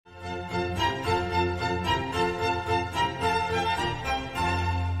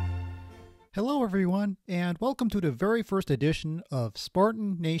Hello, everyone, and welcome to the very first edition of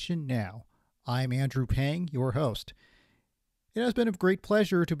Spartan Nation Now. I'm Andrew Pang, your host. It has been a great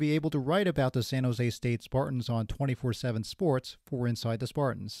pleasure to be able to write about the San Jose State Spartans on 24/7 Sports for Inside the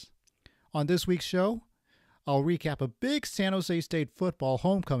Spartans. On this week's show, I'll recap a big San Jose State football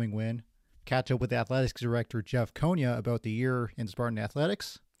homecoming win, catch up with Athletics Director Jeff Konya about the year in Spartan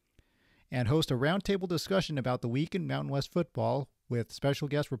athletics, and host a roundtable discussion about the week in Mountain West football with special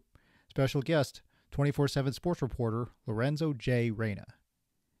guest 24/7 sports reporter Lorenzo J. Reyna.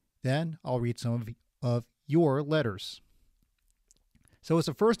 Then I'll read some of your letters. So it's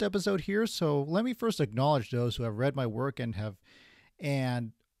the first episode here, so let me first acknowledge those who have read my work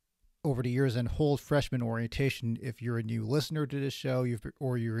and over the years and hold freshman orientation. If you're a new listener to this show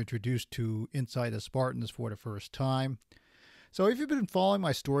or you're introduced to Inside the Spartans for the first time. So if you've been following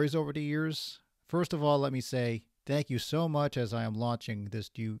my stories over the years, first of all, let me say thank you so much as I am launching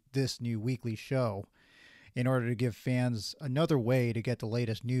this new weekly show in order to give fans another way to get the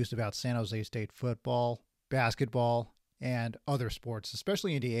latest news about San Jose State football, basketball, and other sports,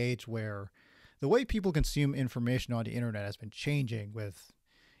 especially in the age where the way people consume information on the internet has been changing with,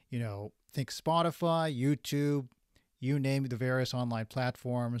 think Spotify, YouTube, you name the various online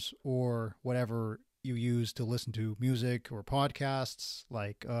platforms or whatever you use to listen to music or podcasts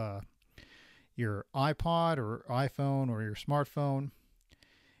like your iPod or iPhone or your smartphone.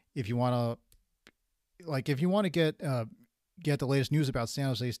 If you want to get the latest news about San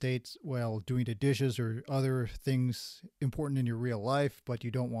Jose State while doing the dishes or other things important in your real life, but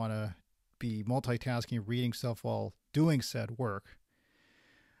you don't want to be multitasking, reading stuff while doing said work,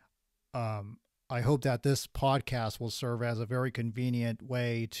 I hope that this podcast will serve as a very convenient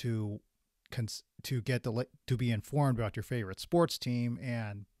way to be informed about your favorite sports team.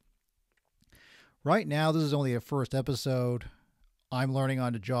 And right now, this is only a first episode. I'm learning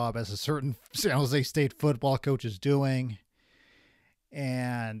on the job as a certain San Jose State football coach is doing.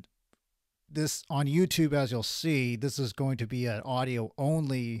 And this on YouTube, as you'll see, this is going to be an audio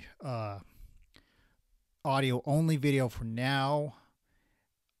only video for now.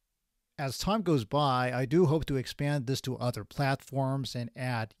 As time goes by, I do hope to expand this to other platforms and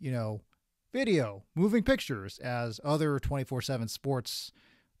add, video, moving pictures, as other 24/7 sports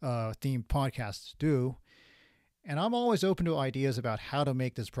themed podcasts do. And I'm always open to ideas about how to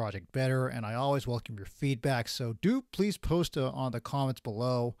make this project better, and I always welcome your feedback. So do please post on the comments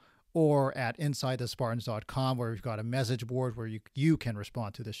below or at InsideTheSpartans.com, where we've got a message board where you can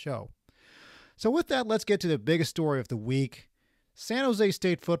respond to the show. So with that, let's get to the biggest story of the week. San Jose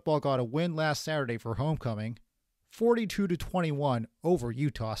State football got a win last Saturday for homecoming, 42-21 over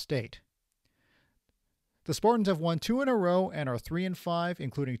Utah State. The Spartans have won 2 in a row and are 3-5,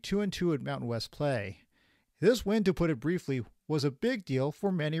 including 2-2 at Mountain West play. This win, to put it briefly, was a big deal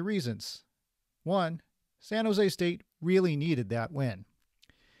for many reasons. One, San Jose State really needed that win.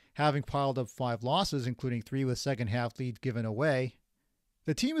 Having piled up 5 losses, including 3 with second-half leads given away,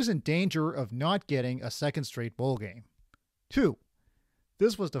 the team is in danger of not getting a second straight bowl game. 2,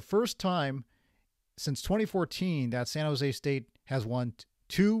 this was the first time since 2014 that San Jose State has won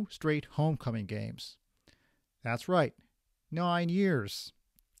 2 straight homecoming games. That's right, 9 years.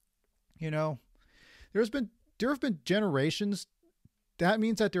 There have been generations. That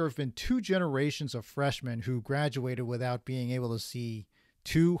means that there have been 2 generations of freshmen who graduated without being able to see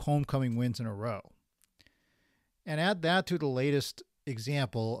 2 homecoming wins in a row. And add that to the latest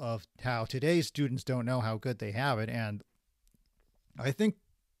example of how today's students don't know how good they have it. And I think,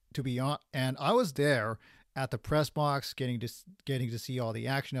 to be honest, and I was there at the press box getting to see all the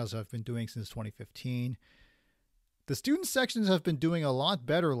action, as I've been doing since 2015. The student sections have been doing a lot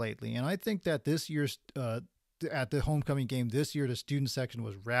better lately, and I think that this year's at the homecoming game this year, the student section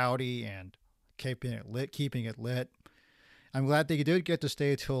was rowdy and keeping it lit. I'm glad they did get to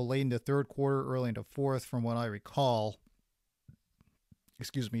stay until late in the third quarter, early into fourth, from what I recall.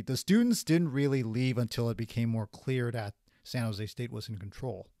 The students didn't really leave until it became more clear that San Jose State was in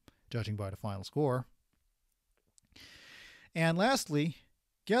control, judging by the final score. And lastly,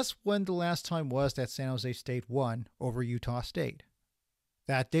 guess when the last time was that San Jose State won over Utah State?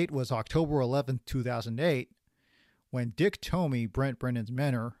 That date was October 11th, 2008, when Dick Tomey, Brent Brennan's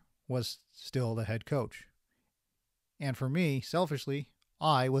mentor, was still the head coach. And for me, selfishly,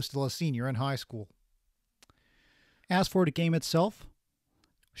 I was still a senior in high school. As for the game itself,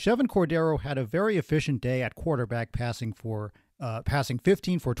 Chevin Cordero had a very efficient day at quarterback, passing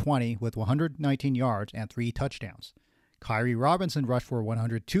 15 for 20 with 119 yards and 3 touchdowns. Kyrie Robinson rushed for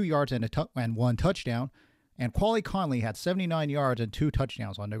 102 yards and 1 touchdown, and Quali Conley had 79 yards and 2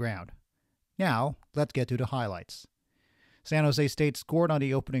 touchdowns on the ground. Now, let's get to the highlights. San Jose State scored on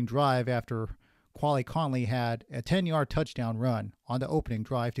the opening drive after Quali Conley had a 10-yard touchdown run on the opening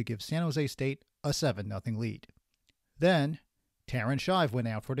drive to give San Jose State a 7-0 lead. Then, Taryn Shive went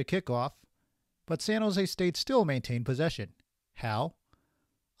out for the kickoff, but San Jose State still maintained possession. How?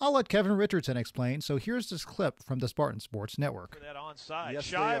 I'll let Kevin Richardson explain, so here's this clip from the Spartan Sports Network. For that onside.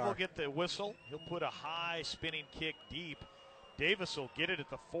 Yes, Shive will get the whistle. He'll put a high spinning kick deep. Davis will get it at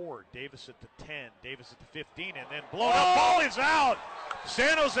the 4, Davis at the 10, Davis at the 15, and then blown up. Ball is out.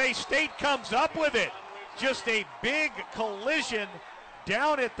 San Jose State comes up with it. Just a big collision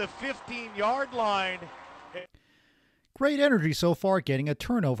down at the 15-yard line. Great energy so far, getting a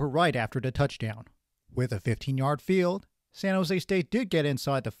turnover right after the touchdown. With a 15-yard field, San Jose State did get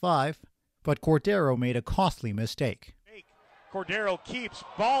inside the 5, but Cordero made a costly mistake. Cordero keeps.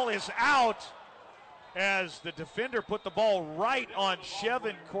 Ball is out as the defender put the ball right on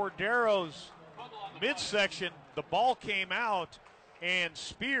Chevin Cordero's midsection. The ball came out, and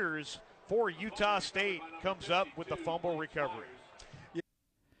Spears for Utah State comes up with the fumble recovery.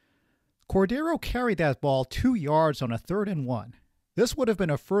 Cordero carried that ball 2 yards on a 3rd and 1. This would have been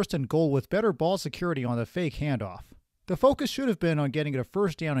a 1st and goal with better ball security on the fake handoff. The focus should have been on getting a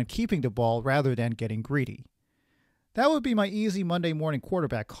first down and keeping the ball rather than getting greedy. That would be my easy Monday morning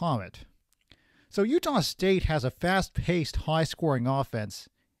quarterback comment. So Utah State has a fast-paced, high-scoring offense,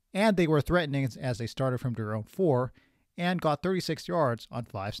 and they were threatening as they started from their own 4 and got 36 yards on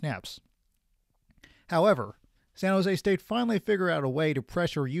 5 snaps. However, San Jose State finally figured out a way to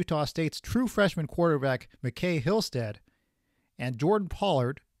pressure Utah State's true freshman quarterback McKay Hillstead, and Jordan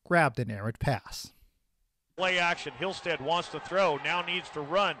Pollard grabbed an errant pass. Play action. Hillstead wants to throw, now needs to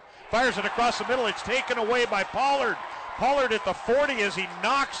run. Fires it across the middle. It's taken away by Pollard. Pollard at the 40 as he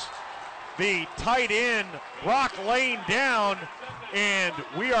knocks the tight end Brock Lane down, and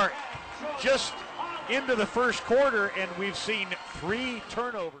we are just into the first quarter, and we've seen 3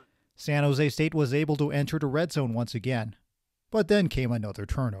 turnovers. San Jose State was able to enter the red zone once again, but then came another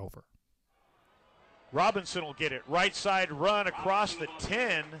turnover. Robinson will get it. Right side run across the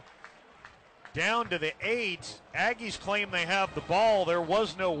 10, down to the 8. Aggies claim they have the ball. There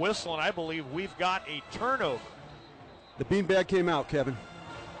was no whistle, and I believe we've got a turnover. The beanbag came out, Kevin.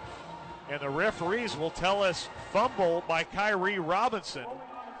 And the referees will tell us fumble by Kyrie Robinson.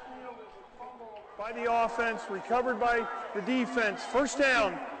 By the offense, recovered by the defense. First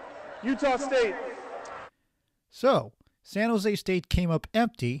down, Utah State. So, San Jose State came up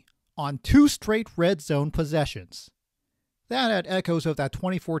empty on 2 straight red zone possessions. That had echoes of that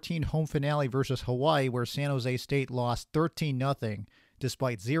 2014 home finale versus Hawaii where San Jose State lost 13-0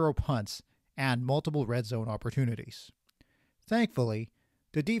 despite 0 punts and multiple red zone opportunities. Thankfully,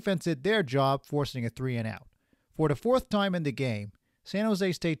 the defense did their job forcing a 3 and out. For the 4th time in the game, San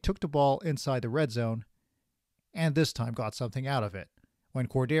Jose State took the ball inside the red zone and this time got something out of it when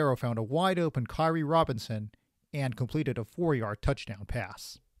Cordero found a wide-open Kyrie Robinson and completed a 4-yard touchdown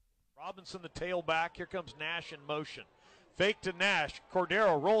pass. Robinson the tailback. Here comes Nash in motion. Fake to Nash.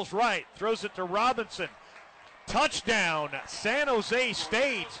 Cordero rolls right, throws it to Robinson. Touchdown, San Jose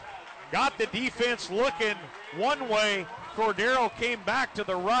State. Got the defense looking one way. Cordero came back to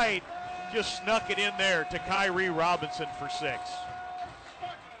the right, just snuck it in there to Kyrie Robinson for 6.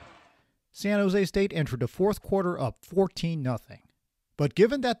 San Jose State entered the 4th quarter up 14-0. But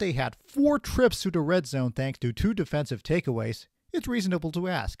given that they had 4 trips to the red zone thanks to 2 defensive takeaways, it's reasonable to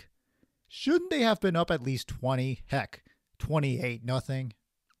ask, shouldn't they have been up at least 20, heck, 28-0?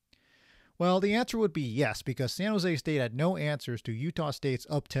 Well, the answer would be yes, because San Jose State had no answers to Utah State's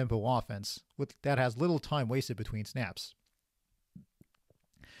up-tempo offense that has little time wasted between snaps.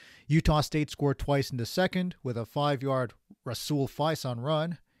 Utah State scored twice in the second with a 5-yard Rasul Faison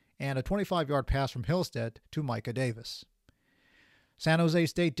run and a 25-yard pass from Hillstead to Micah Davis. San Jose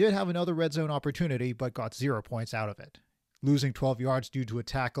State did have another red zone opportunity but got 0 points out of it, losing 12 yards due to a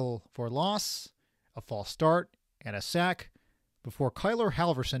tackle for loss, a false start, and a sack before Kyler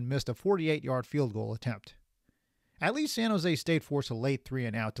Halverson missed a 48-yard field goal attempt. At least San Jose State forced a late 3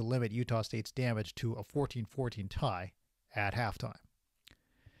 and out to limit Utah State's damage to a 14-14 tie at halftime.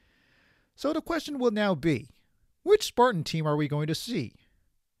 So the question will now be, which Spartan team are we going to see?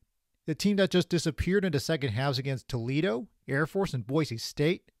 The team that just disappeared in the second halves against Toledo, Air Force, and Boise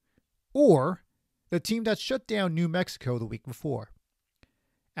State? Or the team that shut down New Mexico the week before?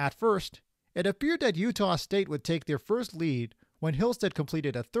 At first, it appeared that Utah State would take their first lead when Hillstead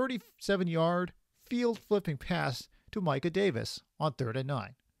completed a 37-yard field-flipping pass to Micah Davis on 3rd and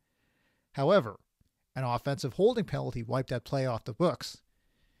 9. However, an offensive holding penalty wiped that play off the books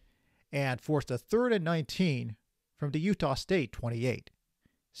and forced a 3rd and 19 from the Utah State 28.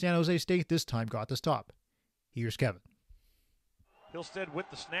 San Jose State this time got the stop. Here's Kevin. Hillstead with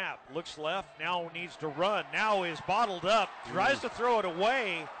the snap, looks left, now needs to run, now is bottled up, tries to throw it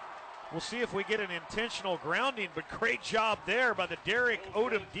away. We'll see if we get an intentional grounding, but great job there by the Derek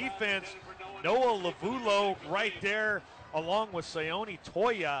Odom defense. Noah Lavulo right there along with Sione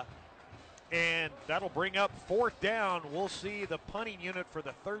Toya, and that'll bring up 4th down. We'll see the punting unit for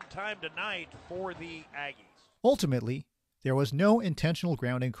the 3rd time tonight for the Aggies. Ultimately, there was no intentional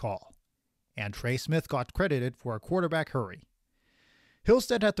grounding call, and Trey Smith got credited for a quarterback hurry.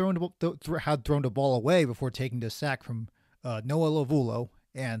 Hillstead had thrown the ball away before taking the sack from Noah Lavulo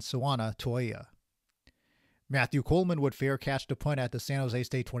and Sione Toya. Matthew Coleman would fair catch the punt at the San Jose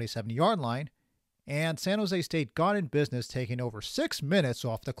State 27-yard line, and San Jose State got in business, taking over 6 minutes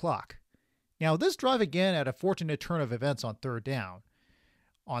off the clock. Now, this drive again had a fortunate turn of events on 3rd down.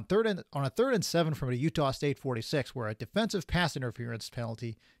 On a 3rd and 7 from the Utah State 46, where a defensive pass interference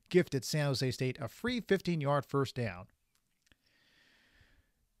penalty gifted San Jose State a free 15-yard first down.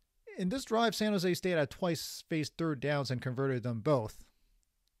 In this drive, San Jose State had twice faced 3rd downs and converted them both,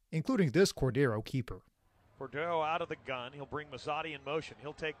 including this Cordero keeper. Cordero out of the gun. He'll bring Mazzotti in motion.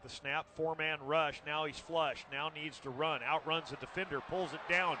 He'll take the snap. 4-man rush. Now he's flush. Now needs to run. Outruns a defender. Pulls it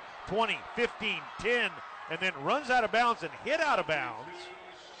down. 20, 15, 10, and then runs out of bounds and hit out of bounds.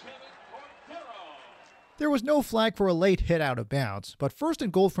 There was no flag for a late hit out of bounds, but 1st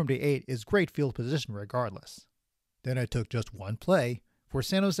and goal from the 8 is great field position regardless. Then it took just one play for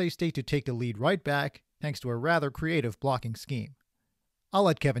San Jose State to take the lead right back thanks to a rather creative blocking scheme. I'll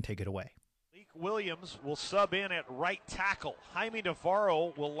let Kevin take it away. Leak Williams will sub in at right tackle. Jaime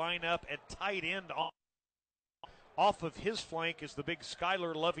Navarro will line up at tight end. Off of his flank is the big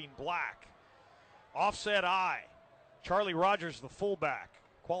Skylar Loving Black. Offset I. Charlie Rogers, the fullback.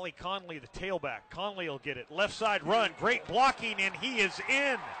 Quali Conley, the tailback. Conley will get it. Left side run. Great blocking, and he is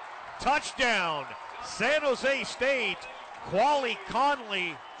in. Touchdown, San Jose State. Quali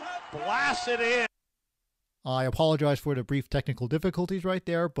Conley blasts it in. I apologize for the brief technical difficulties right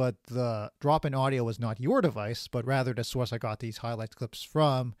there, but the drop in audio was not your device, but rather the source I got these highlight clips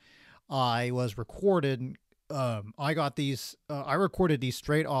from. I recorded these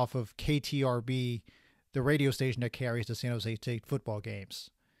straight off of KTRB, the radio station that carries the San Jose State football games,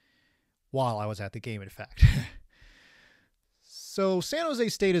 while I was at the game, in fact. So San Jose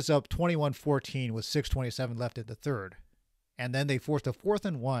State is up 21-14 with 6:27 left in the 3rd, and then they forced a 4th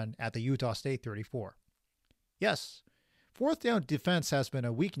and 1 at the Utah State 34. Yes, 4th down defense has been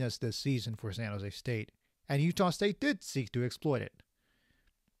a weakness this season for San Jose State, and Utah State did seek to exploit it.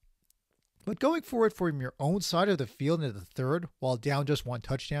 But going for it from your own side of the field into the 3rd while down just 1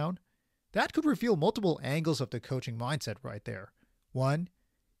 touchdown, that could reveal multiple angles of the coaching mindset right there. 1,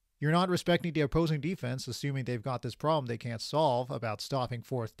 you're not respecting the opposing defense, assuming they've got this problem they can't solve about stopping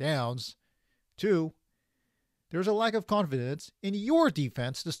 4th downs. 2, there's a lack of confidence in your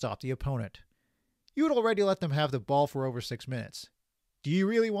defense to stop the opponent. You had already let them have the ball for over 6 minutes. Do you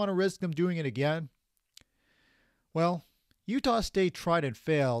really want to risk them doing it again? Well, Utah State tried and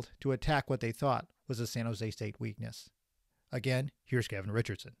failed to attack what they thought was a San Jose State weakness. Again, here's Kevin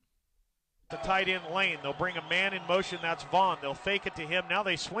Richardson. The tight end lane. They'll bring a man in motion. That's Vaughn. They'll fake it to him. Now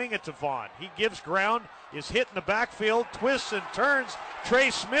they swing it to Vaughn. He gives ground, is hit in the backfield, twists and turns. Trey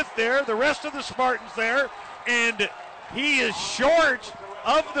Smith there. The rest of the Spartans there. And he is short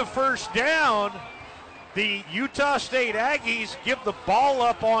of the first down. The Utah State Aggies give the ball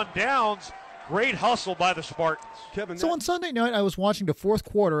up on downs. Great hustle by the Spartans. Kevin, So on Sunday night, I was watching the 4th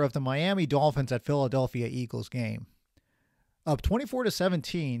quarter of the Miami Dolphins at Philadelphia Eagles game. Up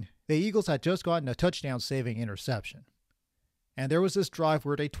 24-17, the Eagles had just gotten a touchdown-saving interception. And there was this drive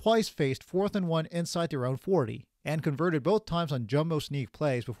where they twice faced 4th and 1 inside their own 40 and converted both times on jumbo sneak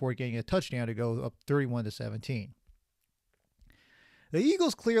plays before getting a touchdown to go up 31-17. The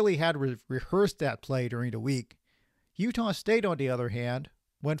Eagles clearly had rehearsed that play during the week. Utah State, on the other hand,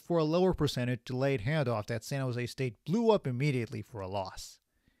 went for a lower percentage delayed handoff that San Jose State blew up immediately for a loss.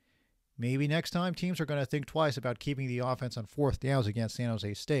 Maybe next time teams are going to think twice about keeping the offense on 4th downs against San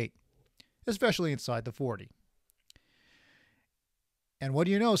Jose State, especially inside the 40. And what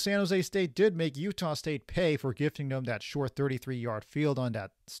do you know, San Jose State did make Utah State pay for gifting them that short 33-yard field on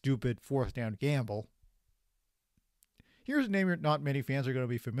that stupid 4th down gamble. Here's a name not many fans are going to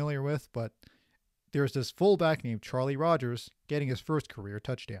be familiar with, but there's this fullback named Charlie Rogers getting his first career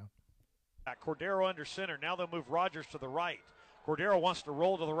touchdown. Cordero under center. Now they'll move Rogers to the right. Cordero wants to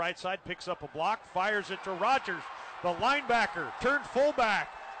roll to the right side, picks up a block, fires it to Rogers. The linebacker turned fullback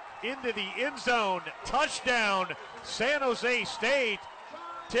into the end zone. Touchdown, San Jose State.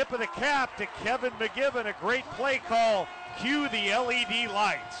 Tip of the cap to Kevin McGibbon. A great play call. Cue the LED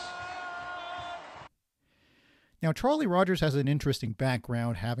lights. Now, Charlie Rogers has an interesting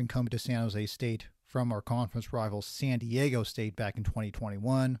background, having come to San Jose State from our conference rival San Diego State back in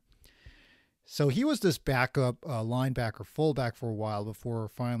 2021. So he was this backup linebacker, fullback for a while before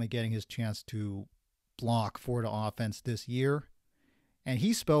finally getting his chance to block for the offense this year. And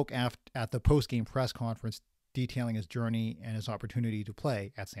he spoke at the post-game press conference detailing his journey and his opportunity to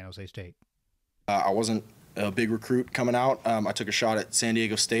play at San Jose State. I wasn't a big recruit coming out. I took a shot at San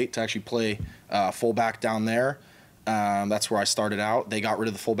Diego State to actually play fullback down there. That's where I started out. They got rid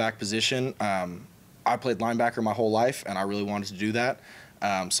of the fullback position. I played linebacker my whole life, and I really wanted to do that.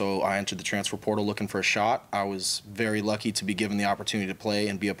 So I entered the transfer portal looking for a shot. I was very lucky to be given the opportunity to play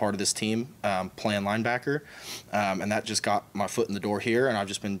and be a part of this team, playing linebacker. And that just got my foot in the door here, and I've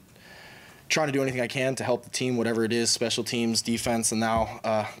just been trying to do anything I can to help the team, whatever it is, special teams, defense, and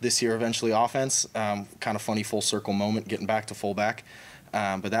now this year eventually offense. Kind of funny full circle moment getting back to fullback.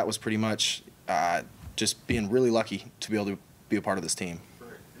 But that was pretty much just being really lucky to be able to be a part of this team.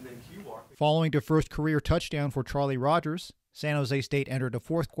 Following the first career touchdown for Charlie Rogers, San Jose State entered the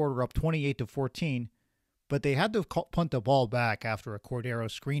fourth quarter up 28-14, but they had to punt the ball back after a Cordero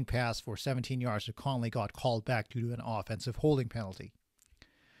screen pass for 17 yards to Conley got called back due to an offensive holding penalty.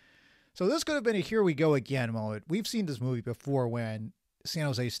 So this could have been a here we go again moment. We've seen this movie before when San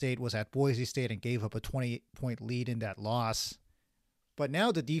Jose State was at Boise State and gave up a 28-point lead in that loss. But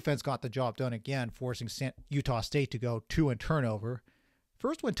now the defense got the job done again, forcing Utah State to go 2 in turnover.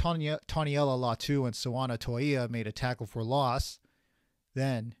 First when Taniela Latu and Sawana Toia made a tackle for loss.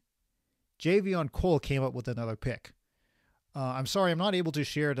 Then Javion Cole came up with another pick. I'm sorry, I'm not able to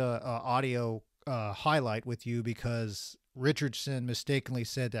share the audio highlight with you because Richardson mistakenly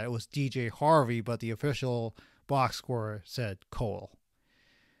said that it was DJ Harvey, but the official box score said Cole.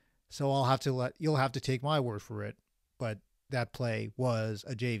 So you'll have to take my word for it, but that play was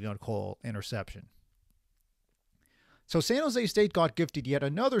a Javion Cole interception. So San Jose State got gifted yet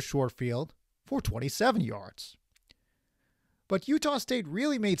another short field for 27 yards. But Utah State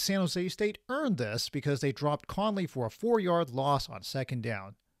really made San Jose State earn this because they dropped Conley for a 4-yard loss on second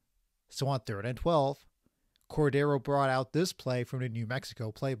down. So on 3rd and 12, Cordero brought out this play from the New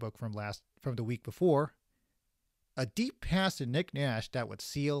Mexico playbook from the week before. A deep pass to Nick Nash that would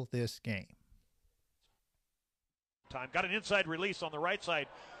seal this game. Got an inside release on the right side.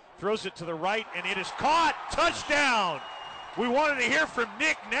 Throws it to the right, and it is caught. Touchdown! We wanted to hear from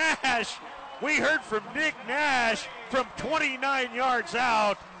Nick Nash. We heard from Nick Nash from 29 yards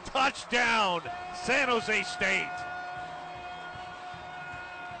out. Touchdown, San Jose State.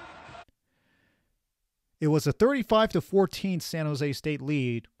 It was a 35-14 San Jose State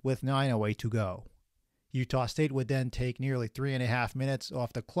lead with 9:08 to go. Utah State would then take nearly 3.5 minutes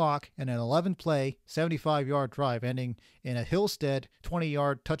off the clock and an 11-play, 75-yard drive ending in a Hillstead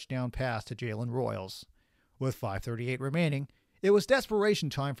 20-yard touchdown pass to Jalen Royals. With 5:38 remaining, it was desperation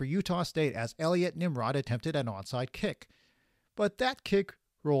time for Utah State as Elliot Nimrod attempted an onside kick. But that kick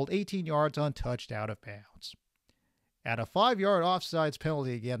rolled 18 yards untouched out of bounds. At a 5-yard offsides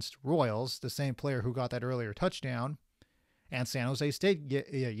penalty against Royals, the same player who got that earlier touchdown, and San Jose State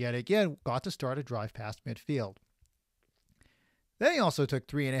yet again got to start a drive past midfield. They also took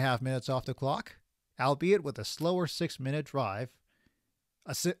 3.5 minutes off the clock, albeit with a slower 6-minute drive,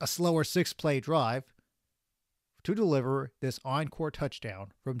 a slower 6-play drive, to deliver this encore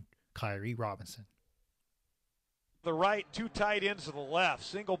touchdown from Kyrie Robinson. The right, 2 tight ends to the left.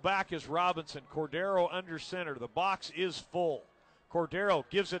 Single back is Robinson. Cordero under center. The box is full. Cordero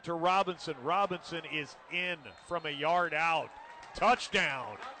gives it to Robinson. Robinson is in from a yard out.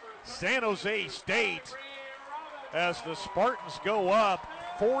 Touchdown, San Jose State, as the Spartans go up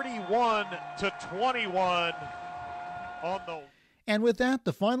 41-21 on the... And with that,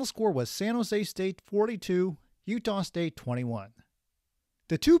 the final score was San Jose State 42, Utah State 21.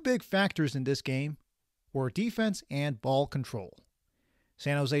 The two big factors in this game were defense and ball control.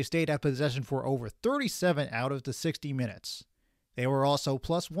 San Jose State had possession for over 37 out of the 60 minutes. They were also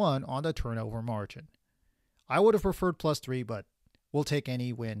 +1 on the turnover margin. I would have preferred +3, but we'll take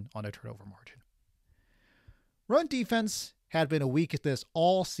any win on the turnover margin. Run defense had been a weak at this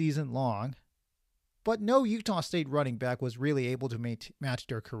all season long, but no Utah State running back was really able to match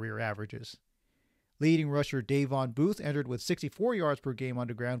their career averages. Leading rusher Davon Booth entered with 64 yards per game on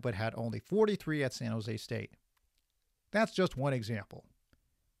the ground, but had only 43 at San Jose State. That's just one example.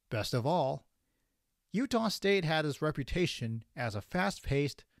 Best of all, Utah State had its reputation as a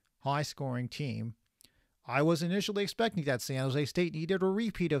fast-paced, high-scoring team. I was initially expecting that San Jose State needed a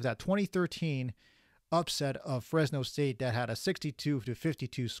repeat of that 2013 upset of Fresno State that had a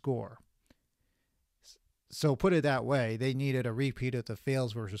 62-52 score. So put it that way, they needed a repeat of the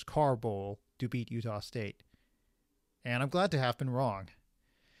Fails versus Carr Bowl to beat Utah State. And I'm glad to have been wrong.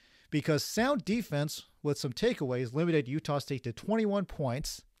 Because sound defense with some takeaways limited Utah State to 21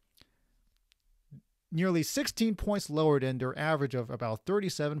 points, nearly 16 points lower than their average of about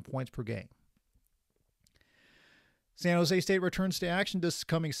 37 points per game. San Jose State returns to action this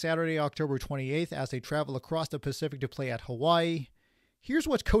coming Saturday, October 28th, as they travel across the Pacific to play at Hawaii. Here's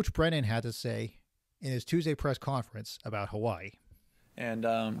what Coach Brennan had to say in his Tuesday press conference about Hawaii. And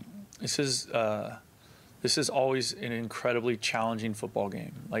this is always an incredibly challenging football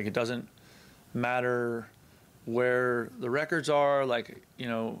game. Like, it doesn't matter where the records are. Like,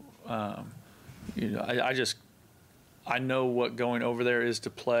 I know what going over there is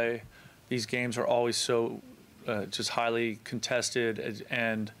to play. These games are always so just highly contested,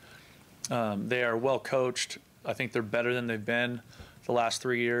 and they are well coached. I think they're better than they've been the last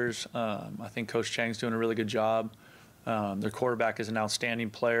 3 years. I think Coach Chang's doing a really good job. Their quarterback is an outstanding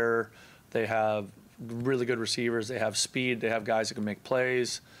player. They have really good receivers. They have speed. They have guys that can make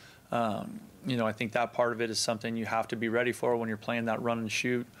plays. I think that part of it is something you have to be ready for when you're playing that run and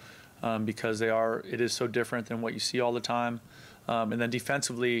shoot, because it is so different than what you see all the time. And then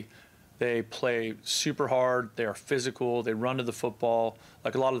defensively, they play super hard. They are physical. They run to the football,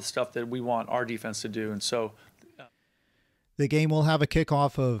 like a lot of the stuff that we want our defense to do. And so the game will have a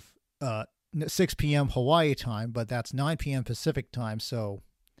kickoff of 6 p.m. Hawaii time, but that's 9 p.m. Pacific time. So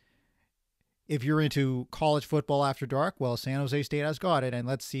if you're into college football after dark, well, San Jose State has got it, and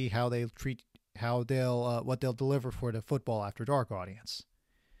let's see how they what they'll deliver for the football after dark audience.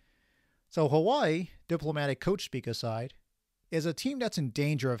 So Hawaii, diplomatic coach speak aside, is a team that's in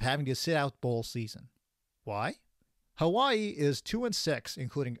danger of having to sit out bowl season. Why? Hawaii is 2-6,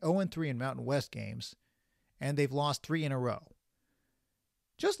 including 0-3 in Mountain West games, and they've lost 3 in a row.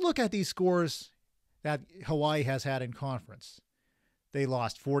 Just look at these scores that Hawaii has had in conference. They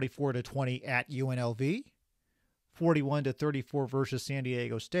lost 44-20 at UNLV, 41-34 versus San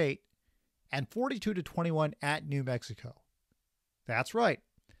Diego State, and 42-21 at New Mexico. That's right.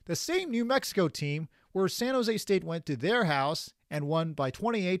 The same New Mexico team where San Jose State went to their house and won by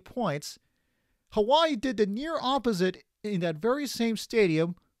 28 points, Hawaii did the near opposite in that very same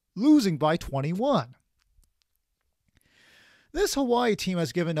stadium, losing by 21. This Hawaii team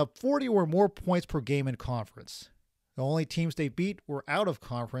has given up 40 or more points per game in conference. The only teams they beat were out of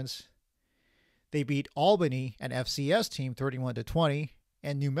conference. They beat Albany, an FCS team, 31-20,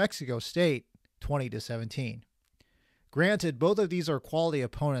 and New Mexico State, 20-17. Granted, both of these are quality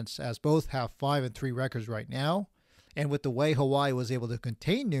opponents, as both have 5-3 records right now, and with the way Hawaii was able to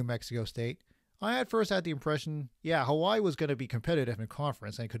contain New Mexico State, I at first had the impression, Hawaii was going to be competitive in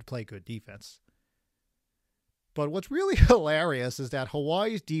conference and could play good defense. But what's really hilarious is that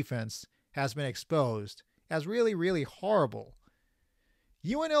Hawaii's defense has been exposed as really, really horrible.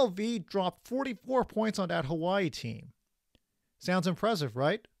 UNLV dropped 44 points on that Hawaii team. Sounds impressive,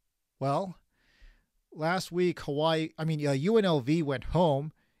 right? Well, last week UNLV went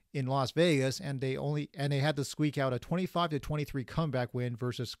home in Las Vegas, and they had to squeak out a 25-23 comeback win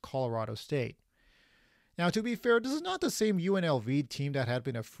versus Colorado State. Now, to be fair, this is not the same UNLV team that had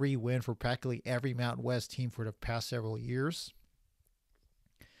been a free win for practically every Mountain West team for the past several years.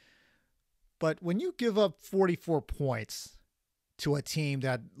 But when you give up 44 points to a team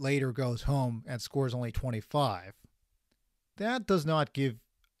that later goes home and scores only 25, that does not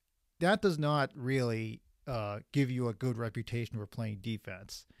really give you a good reputation for playing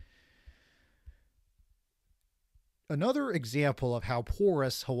defense. Another example of how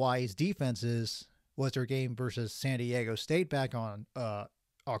porous Hawaii's defense is was their game versus San Diego State back on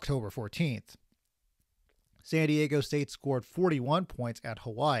October 14th. San Diego State scored 41 points at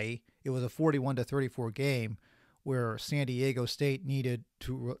Hawaii. It was a 41-34 game where San Diego State needed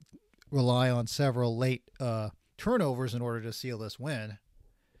to rely on several late turnovers in order to seal this win.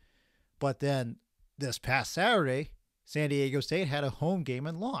 But then this past Saturday, San Diego State had a home game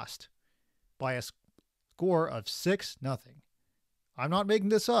and lost by a score of 6-0. I'm not making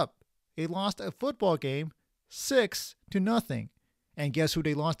this up. They lost a football game 6-0. And guess who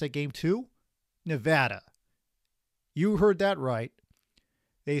they lost that game to? Nevada. You heard that right.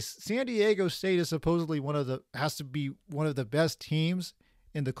 San Diego State is supposedly has to be one of the best teams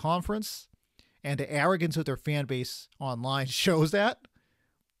in the conference, and the arrogance of their fan base online shows that.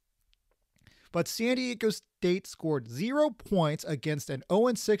 But San Diego State scored 0 points against an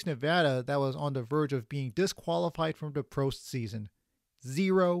 0-6 Nevada that was on the verge of being disqualified from the postseason.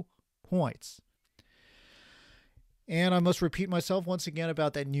 0 points. And I must repeat myself once again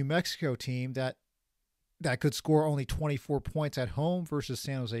about that New Mexico team that could score only 24 points at home versus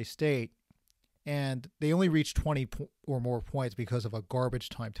San Jose State. and they only reached 20 or more points because of a garbage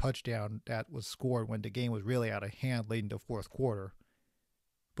time touchdown that was scored when the game was really out of hand late in the fourth quarter.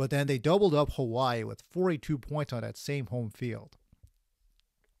 But then they doubled up Hawaii with 42 points on that same home field.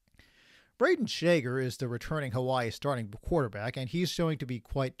 Braden Shager is the returning Hawaii starting quarterback, and he's showing to be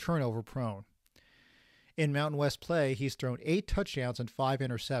quite turnover prone. In Mountain West play, he's thrown 8 touchdowns and 5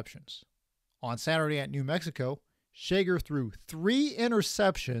 interceptions. On Saturday at New Mexico, Shager threw 3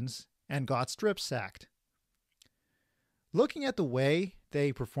 interceptions and got strip sacked. Looking at the way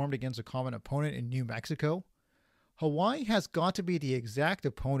they performed against a common opponent in New Mexico, Hawaii has got to be the exact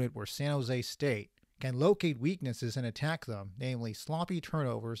opponent where San Jose State can locate weaknesses and attack them, namely sloppy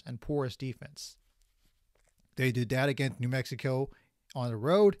turnovers and porous defense. They did that against New Mexico on the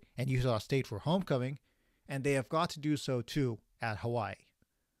road and Utah State for homecoming, and they have got to do so too at Hawaii.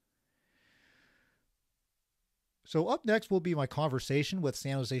 So up next will be my conversation with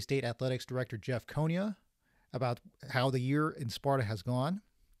San Jose State Athletics Director Jeff Konya about how the year in Sparta has gone.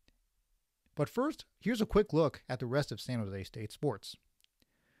 But first, here's a quick look at the rest of San Jose State sports.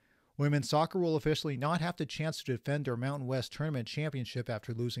 Women's soccer will officially not have the chance to defend their Mountain West Tournament championship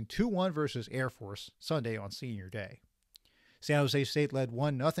after losing 2-1 versus Air Force Sunday on Senior Day. San Jose State led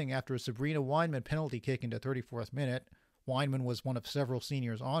 1-0 after a Sabrina Weinman penalty kick in the 34th minute. Weinman was one of several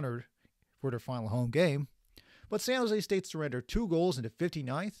seniors honored for their final home game. But San Jose State surrendered 2 goals in the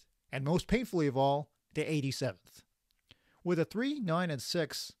 59th, and most painfully of all, the 87th. With a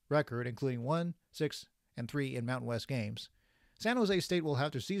 3-9-6 record, including 1-6-3 in Mountain West games, San Jose State will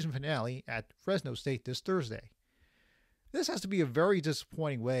have their season finale at Fresno State this Thursday. This has to be a very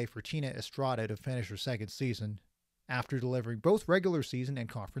disappointing way for Tina Estrada to finish her second season, after delivering both regular season and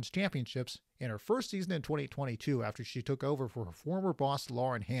conference championships in her first season in 2022 after she took over for her former boss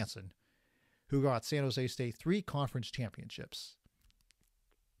Lauren Hansen, who got San Jose State 3 conference championships.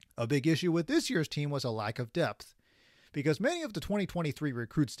 A big issue with this year's team was a lack of depth, because many of the 2023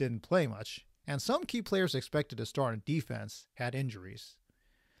 recruits didn't play much, and some key players expected to start in defense had injuries.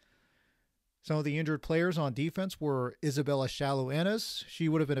 Some of the injured players on defense were Isabella Shallow-Ennis. She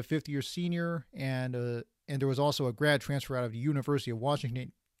would have been a fifth-year senior, and there was also a grad transfer out of the University of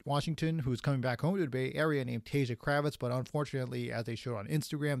Washington who's coming back home to the Bay Area named Tasia Kravitz, but unfortunately, as they showed on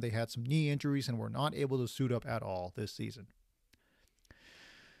Instagram, they had some knee injuries and were not able to suit up at all this season.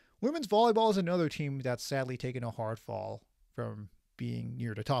 Women's volleyball is another team that's sadly taken a hard fall from being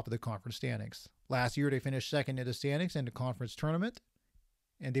near the top of the conference standings. Last year, they finished second in the standings in the conference tournament,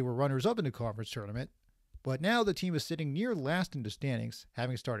 and they were runners-up in the conference tournament, but now the team is sitting near last in the standings,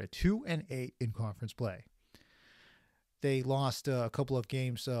 having started 2-8 in conference play. They lost a couple of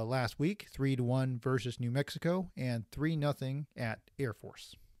games last week, 3-1 versus New Mexico and 3-0 at Air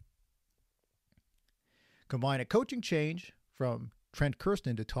Force. Combine a coaching change from Trent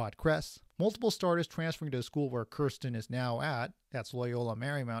Kirsten to Todd Kress, multiple starters transferring to the school where Kirsten is now at, that's Loyola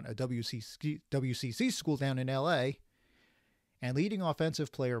Marymount, a WCC school down in LA, and leading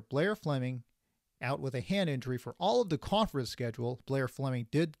offensive player Blair Fleming out with a hand injury for all of the conference schedule. Blair Fleming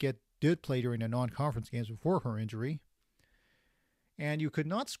did play during the non-conference games before her injury. And you could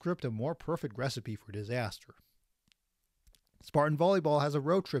not script a more perfect recipe for disaster. Spartan volleyball has a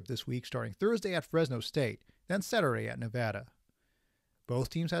road trip this week starting Thursday at Fresno State, then Saturday at Nevada. Both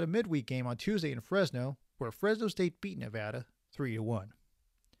teams had a midweek game on Tuesday in Fresno, where Fresno State beat Nevada 3-1.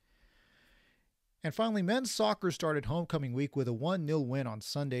 And finally, men's soccer started homecoming week with a 1-0 win on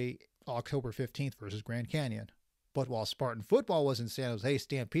Sunday, October 15th versus Grand Canyon. But while Spartan football was in San Jose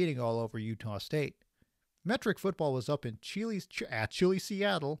stampeding all over Utah State, Metric football was up in Chile,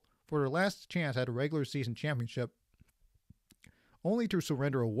 Seattle for their last chance at a regular season championship, only to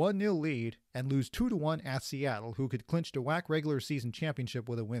surrender a 1-0 lead and lose 2-1 at Seattle, who could clinch the WAC regular season championship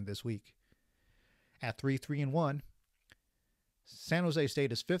with a win this week. At 3-3-1, San Jose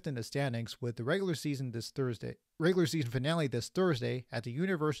State is fifth in the standings with the regular season finale this Thursday at the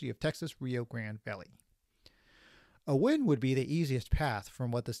University of Texas Rio Grande Valley. A win would be the easiest path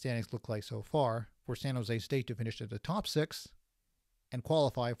from what the standings look like so far for San Jose State to finish at the top 6 and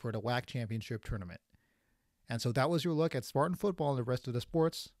qualify for the WAC championship tournament. And so that was your look at Spartan football and the rest of the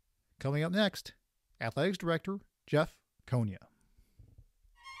sports. Coming up next, Athletics Director Jeff Konya.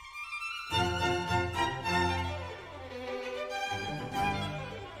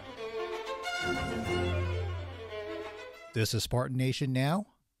 This is Spartan Nation Now.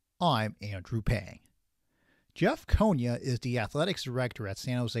 I'm Andrew Pang. Jeff Konya is the athletics director at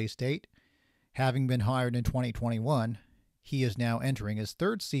San Jose State. Having been hired in 2021, he is now entering his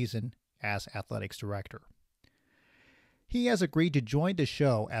third season as athletics director. He has agreed to join the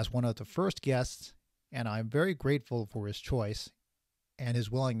show as one of the first guests, and I'm very grateful for his choice, and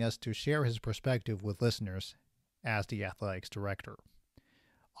his willingness to share his perspective with listeners as the athletics director.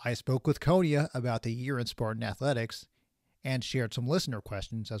 I spoke with Konya about the year in Spartan athletics and shared some listener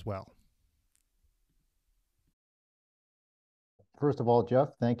questions as well. First of all, Jeff,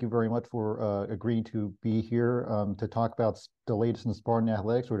 thank you very much for agreeing to be here to talk about the latest in Spartan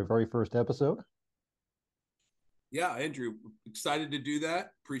athletics for the very first episode. Yeah, Andrew, excited to do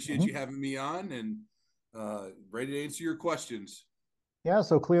that. Appreciate you having me on, and ready to answer your questions. Yeah,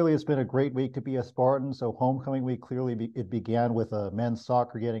 so clearly it's been a great week to be a Spartan. So homecoming week, clearly it began with men's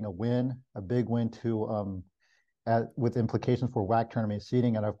soccer getting a win, a big win with implications for WAC tournament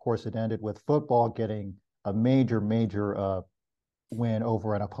seeding. And of course, it ended with football getting a major win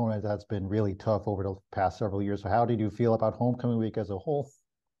over an opponent that's been really tough over the past several years. So how did you feel about homecoming week as a whole?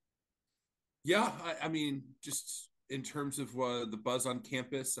 Yeah, I mean, just in terms of the buzz on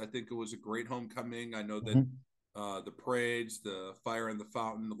campus, I think it was a great homecoming. I know that the parades, the fire in the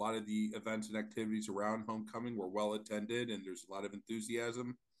fountain, a lot of the events and activities around homecoming were well attended, and there's a lot of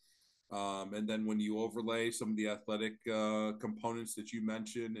enthusiasm. And then when you overlay some of the athletic components that you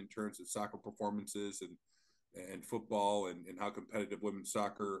mentioned in terms of soccer performances and football and how competitive women's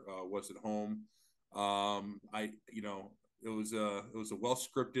soccer was at home, it was a well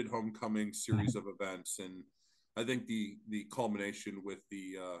scripted homecoming series of events, and I think the culmination with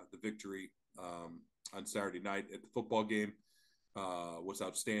the victory on Saturday night at the football game was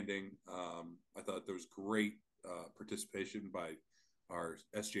outstanding. I thought there was great participation by our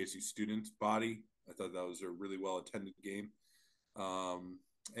SJC students body. I thought that was a really well attended game.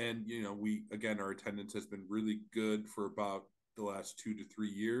 And our attendance has been really good for about the last 2 to 3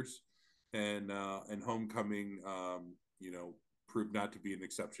 years, and homecoming, proved not to be an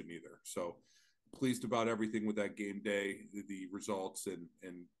exception either. So pleased about everything with that game day, the results,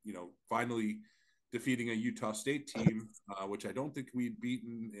 and finally defeating a Utah State team, which I don't think we'd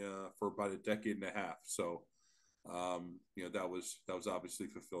beaten for about a decade and a half. So that was obviously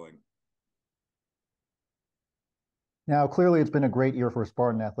fulfilling. Now, clearly, it's been a great year for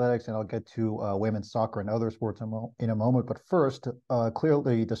Spartan athletics, and I'll get to women's soccer and other sports in a moment. But first,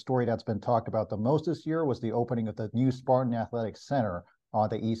 clearly, the story that's been talked about the most this year was the opening of the new Spartan Athletics Center on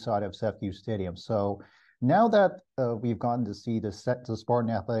the east side of CEFU Stadium. So now that we've gotten to see the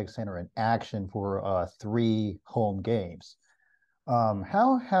Spartan Athletics Center in action for 3 home games,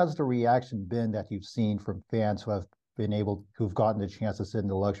 how has the reaction been that you've seen from fans who've gotten the chance to sit in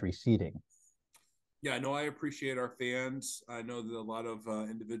the luxury seating? Yeah, no, I appreciate our fans. I know that a lot of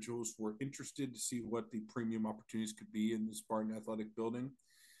individuals were interested to see what the premium opportunities could be in the Spartan Athletic Building.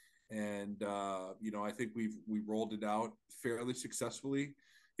 And, I think we rolled it out fairly successfully.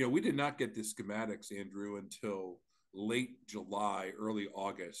 We did not get the schematics, Andrew, until late July, early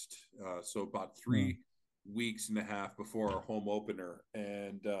August. So about 3 weeks and a half before our home opener.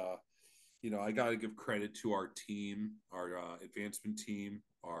 And, I got to give credit to our team, our advancement team,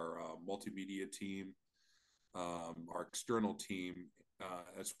 our multimedia team, our external team,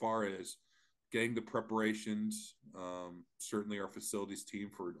 as far as getting the preparations, certainly our facilities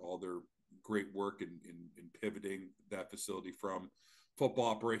team for all their great work in pivoting that facility from football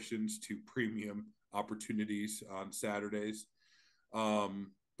operations to premium opportunities on Saturdays.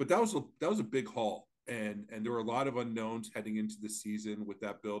 But that was a big haul. And there were a lot of unknowns heading into the season with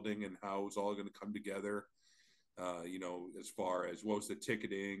that building and how it was all going to come together. As far as what was the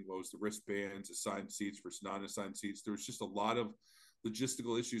ticketing, what was the wristbands, assigned seats versus non-assigned seats. There was just a lot of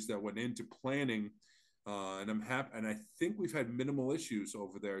logistical issues that went into planning. And I'm happy. And I think we've had minimal issues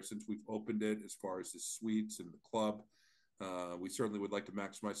over there since we've opened it as far as the suites and the club. We certainly would like to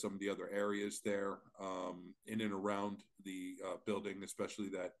maximize some of the other areas there in and around the building, especially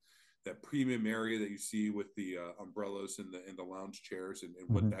that premium area that you see with the umbrellas and the lounge chairs and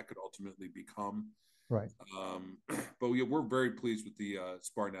what that could ultimately become. Right. But we're very pleased with the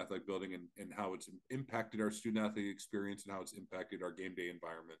Spartan Athletic Building and how it's impacted our student athlete experience and how it's impacted our game day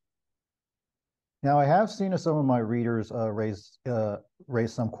environment. Now, I have seen some of my readers raise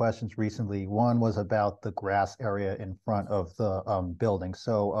some questions recently. One was about the grass area in front of the building.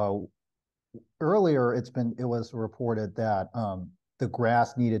 So earlier, it was reported that the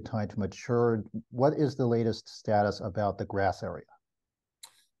grass needed time to mature. What is the latest status about the grass area?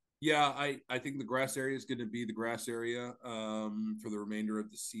 Yeah, I think the grass area is going to be the grass area for the remainder of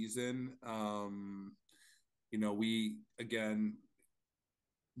the season. We, again,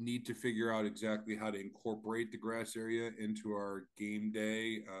 need to figure out exactly how to incorporate the grass area into our game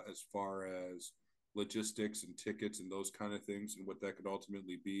day as far as logistics and tickets and those kind of things and what that could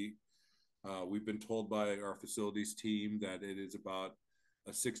ultimately be. We've been told by our facilities team that it is about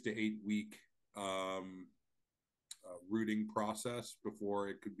a 6 to 8 week rooting process before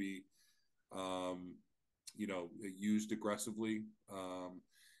it could be, used aggressively.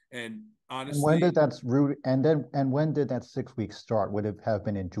 And honestly, and when did that root and when did that 6 week start? Would it have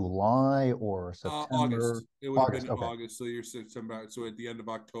been in July or September? August. It would have been in Okay. August. So you're September. So at the end of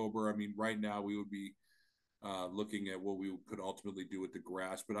October. I mean, right now we would be looking at what we could ultimately do with the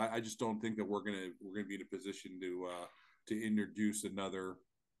grass. But I just don't think that we're gonna be in a position to introduce another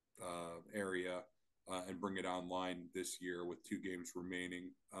area and bring it online this year with 2 games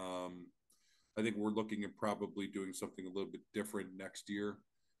remaining. I think we're looking at probably doing something a little bit different next year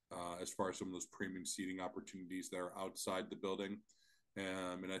as far as some of those premium seating opportunities that are outside the building.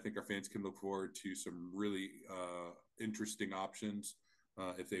 And I think our fans can look forward to some really interesting options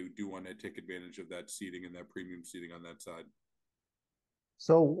if they do want to take advantage of that seating and that premium seating on that side.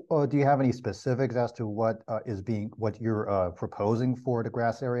 So, do you have any specifics as to what you're proposing for the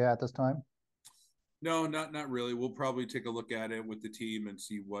grass area at this time? No, not really. We'll probably take a look at it with the team and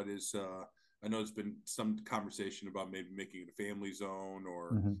see what is. I know there's been some conversation about maybe making it a family zone or,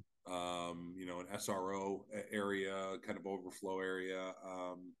 an SRO area, kind of overflow area.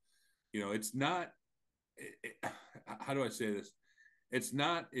 It's not. How do I say this? It's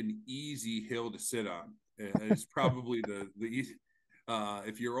not an easy hill to sit on. It's probably the easy.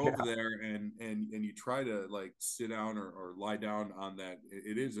 If you're over there and you try to like sit down or lie down on that,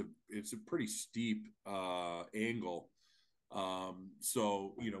 it's a pretty steep angle.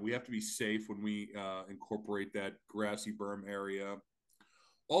 So we have to be safe when we incorporate that grassy berm area.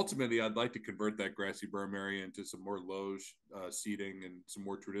 Ultimately, I'd like to convert that grassy berm area into some more loge seating and some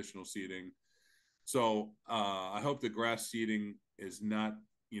more traditional seating. So I hope the grass seating is not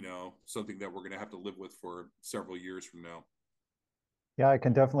something that we're going to have to live with for several years from now. Yeah, I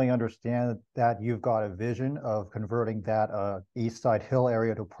can definitely understand that you've got a vision of converting that East Side Hill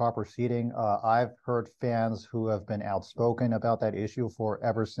area to proper seating. I've heard fans who have been outspoken about that issue for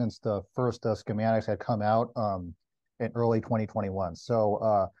ever since the first schematics had come out in early 2021.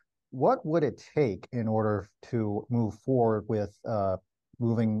 So what would it take in order to move forward with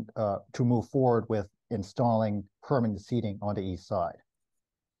installing permanent seating on the East Side?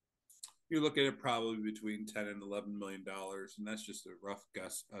 You look at it probably between $10 and $11 million, and that's just a rough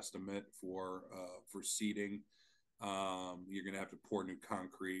guess estimate for seating. You're going to have to pour new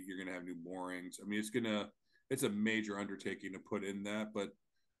concrete. You're going to have new moorings. I mean, it's a major undertaking to put in that. But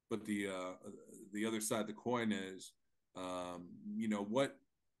the other side of the coin is,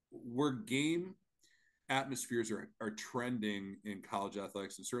 where game atmospheres are trending in college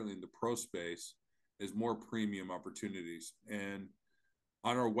athletics and certainly in the pro space is more premium opportunities. And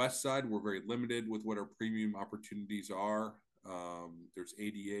on our west side, we're very limited with what our premium opportunities are. There's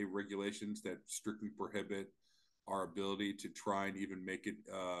ADA regulations that strictly prohibit our ability to try and even make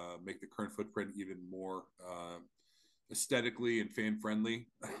the current footprint even more aesthetically and fan friendly.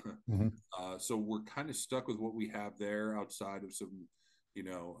 So we're kind of stuck with what we have there outside of some,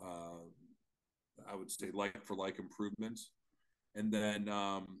 I would say like for like improvements. And then,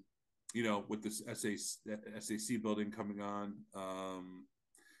 with this SAC building coming on,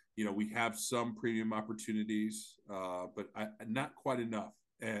 we have some premium opportunities, but not quite enough.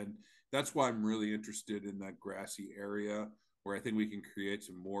 And that's why I'm really interested in that grassy area where I think we can create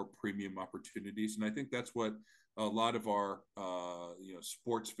some more premium opportunities. And I think that's what a lot of our,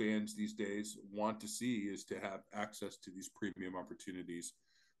 sports fans these days want to see, is to have access to these premium opportunities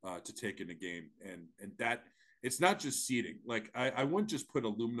to take in a game. And that, it's not just seating. Like I wouldn't just put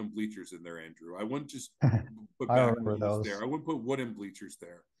aluminum bleachers in there, Andrew. I wouldn't just put back rows there. I wouldn't put wooden bleachers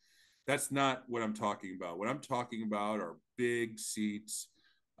there. That's not what I'm talking about. What I'm talking about are big seats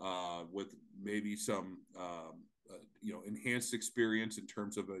with maybe some enhanced experience in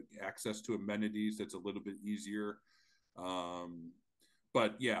terms of access to amenities that's a little bit easier.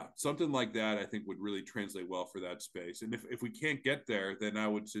 But yeah, something like that I think would really translate well for that space. And if we can't get there, then I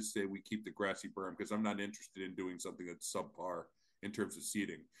would just say we keep the grassy berm, because I'm not interested in doing something that's subpar in terms of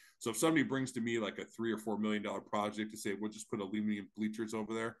seating. So if somebody brings to me like a $3 or $4 million project to say we'll just put aluminum bleachers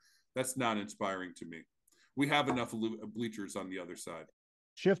over there, that's not inspiring to me. We have enough bleachers on the other side.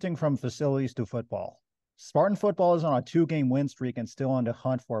 Shifting from facilities to football, Spartan football is on a 2-game win streak and still on the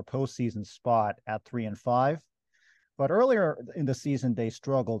hunt for a postseason spot at 3-5. But earlier in the season, they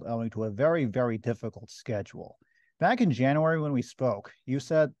struggled owing to a very, very difficult schedule. Back in January when we spoke, you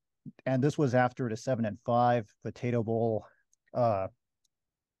said, and this was after the 7-5 Potato Bowl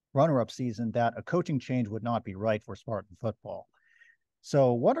runner-up season, that a coaching change would not be right for Spartan football.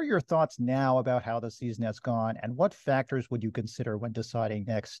 So what are your thoughts now about how the season has gone, and what factors would you consider when deciding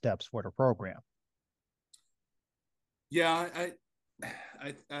next steps for the program? Yeah,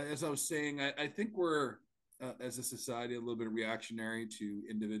 I as I was saying, I think we're as a society, a little bit reactionary to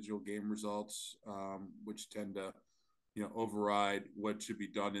individual game results, which tend to, override what should be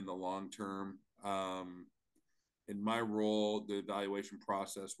done in the long term. In my role, the evaluation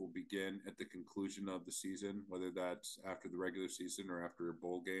process will begin at the conclusion of the season, whether that's after the regular season or after a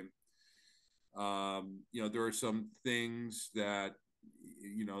bowl game. There are some things that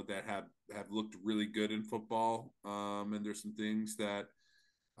that have looked really good in football, and there's some things that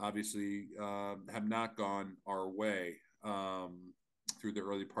obviously have not gone our way through the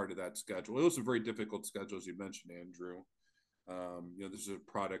early part of that schedule. It was a very difficult schedule, as you mentioned, Andrew. This is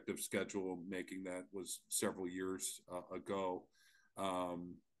a product of schedule making that was several years ago,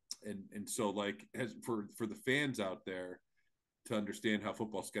 and so like for the fans out there to understand how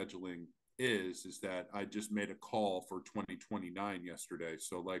football scheduling is that I just made a call for 2029 yesterday.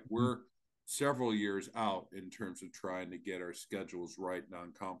 So like we're several years out in terms of trying to get our schedules right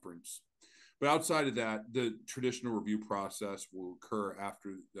non-conference. But outside of that, the traditional review process will occur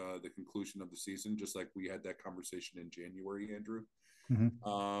after the conclusion of the season, just like we had that conversation in January, Andrew.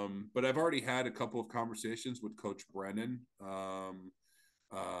 Mm-hmm. But I've already had a couple of conversations with Coach Brennan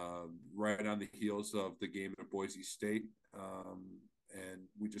right on the heels of the game at Boise State. And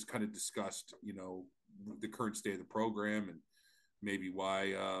we just kind of discussed, the current state of the program and maybe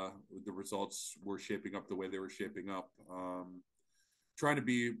why the results were shaping up the way they were shaping up. Trying to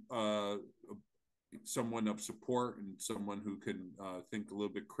be someone of support and someone who can think a little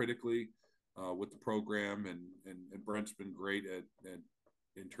bit critically with the program. And Brent's been great at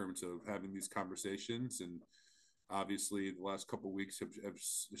in terms of having these conversations. And obviously the last couple of weeks have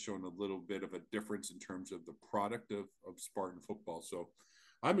shown a little bit of a difference in terms of the product of Spartan football. So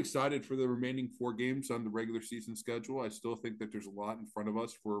I'm excited for the remaining 4 games on the regular season schedule. I still think that there's a lot in front of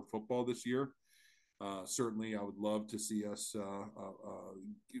us for football this year. Certainly, I would love to see us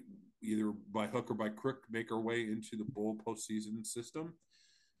either by hook or by crook make our way into the bowl postseason system.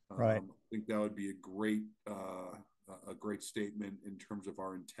 Right. I think that would be a great statement in terms of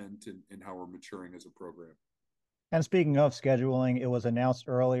our intent and how we're maturing as a program. And speaking of scheduling, it was announced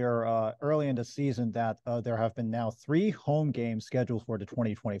early in the season that there have been now 3 home games scheduled for the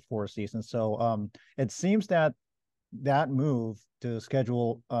 2024 season. So it seems that move to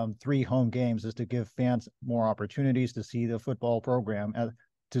schedule 3 home games is to give fans more opportunities to see the football program,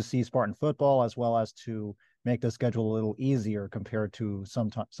 to see Spartan football, as well as to make the schedule a little easier compared to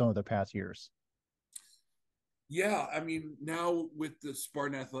some of the past years. Yeah, I mean, now with the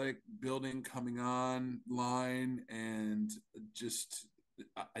Spartan Athletic building coming online, and just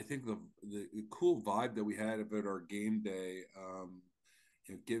I think the cool vibe that we had about our game day,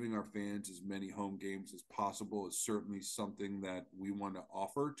 giving our fans as many home games as possible is certainly something that we want to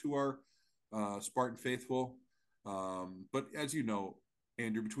offer to our Spartan faithful. But as you know,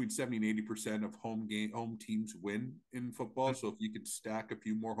 Andrew, between 70 and 80% of home teams win in football. So if you can stack a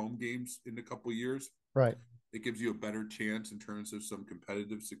few more home games in a couple of years, right, it gives you a better chance in terms of some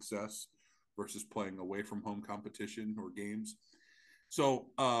competitive success versus playing away from home competition or games. So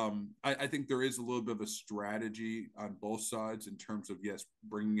I think there is a little bit of a strategy on both sides in terms of, yes,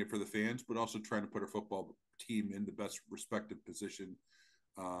 bringing it for the fans, but also trying to put a football team in the best respective position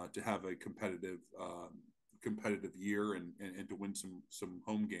to have a competitive year and to win some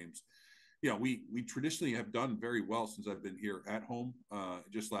home games. Yeah, we traditionally have done very well since I've been here at home.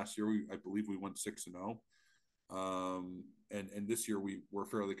 Just last year, I believe we won 6-0. And this year we were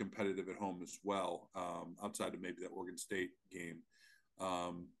fairly competitive at home as well, outside of maybe that Oregon State game,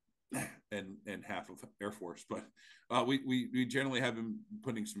 and half of Air Force. But we generally have been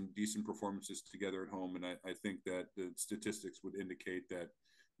putting some decent performances together at home, and I think that the statistics would indicate that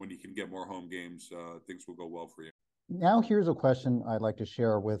when you can get more home games, things will go well for you. Now here's a question I'd like to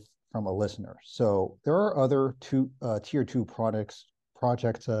share from a listener. So there are other tier 2 projects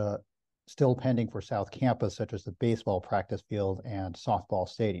still pending for South Campus, such as the baseball practice field and softball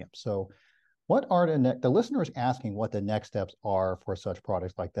stadium. So what are the listeners asking what the next steps are for such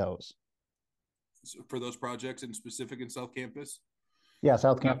projects like those? So for those projects in specific in South Campus? Yeah,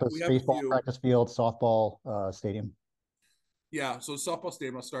 South Campus, baseball practice field, softball stadium. Yeah, so softball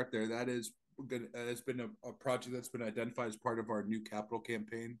stadium, I'll start there. That has been a project that's been identified as part of our new capital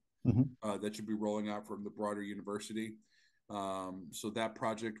campaign that should be rolling out from the broader university. So that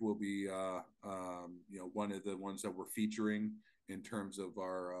project will be, one of the ones that we're featuring in terms of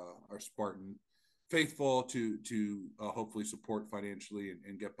our Spartan faithful to hopefully support financially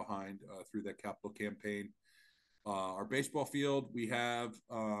and get behind through that capital campaign. Our baseball field, we have,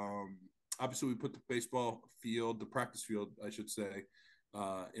 obviously we put the practice field, I should say,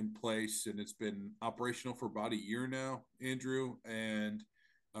 in place, and it's been operational for about a year now, Andrew, and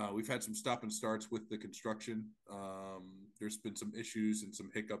We've had some stop and starts with the construction. There's been some issues and some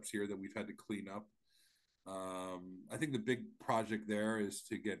hiccups here that we've had to clean up. I think the big project there is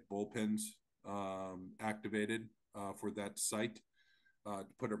to get bullpens activated for that site, to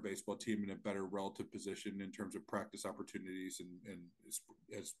put our baseball team in a better relative position in terms of practice opportunities, and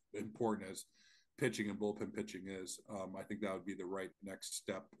as important as pitching and bullpen pitching is, I think that would be the right next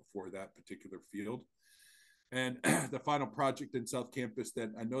step for that particular field. And the final project in South Campus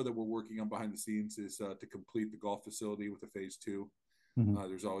that I know that we're working on behind the scenes is to complete the golf facility with a phase 2. Mm-hmm.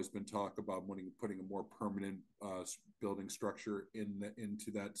 There's always been talk about putting a more permanent building structure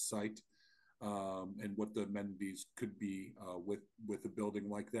into that site, and what the amenities could be with a building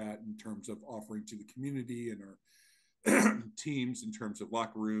like that in terms of offering to the community and our teams in terms of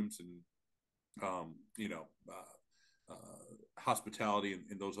locker rooms and hospitality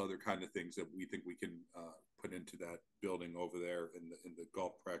and those other kind of things that we think we can put into that building over there in the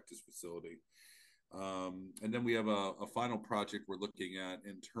golf practice facility. And then we have a final project we're looking at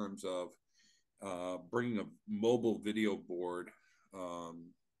in terms of bringing a mobile video board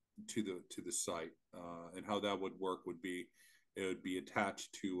to the site, and how that would work would be it would be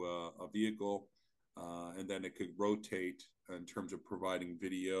attached to a vehicle, and then it could rotate in terms of providing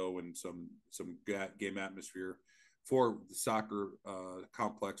video and some game atmosphere for the soccer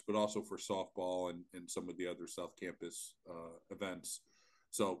complex, but also for softball and some of the other South Campus events.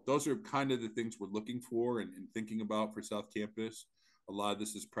 So those are kind of the things we're looking for and thinking about for South Campus. A lot of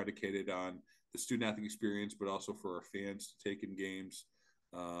this is predicated on the student athlete experience, but also for our fans to take in games.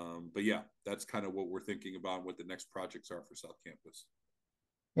 But yeah, that's kind of what we're thinking about, what the next projects are for South Campus.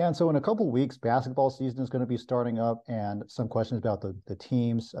 Yeah, and so in a couple of weeks, basketball season is going to be starting up, and some questions about the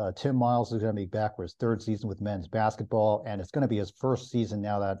teams. Tim Miles is going to be back for his 3rd season with men's basketball, and it's going to be his 1st season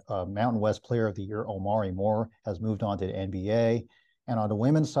now that Mountain West Player of the Year Omari Moore has moved on to the NBA. And on the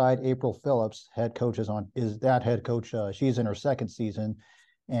women's side, April Phillips, head coach, is that head coach. She's in her 2nd season,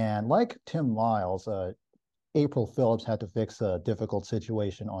 and like Tim Miles, April Phillips had to fix a difficult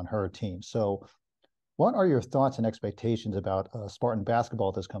situation on her team. So what are your thoughts and expectations about Spartan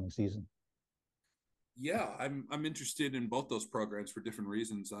basketball this coming season? Yeah, I'm interested in both those programs for different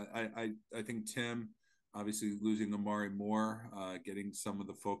reasons. I think Tim, obviously losing Omari Moore, getting some of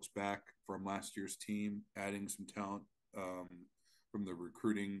the folks back from last year's team, adding some talent from the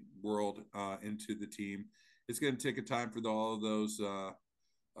recruiting world into the team. It's going to take a time for all of those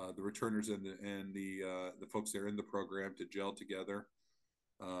the returners and the folks that are in the program to gel together.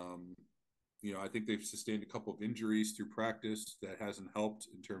 I think they've sustained a couple of injuries through practice that hasn't helped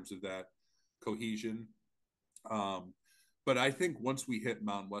in terms of that cohesion. But I think once we hit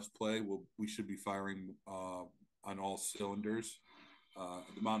Mountain West play, we should be firing on all cylinders.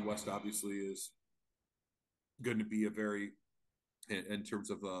 The Mountain West obviously is going to be in terms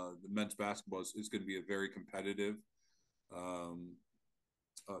of the men's basketball, is going to be a very competitive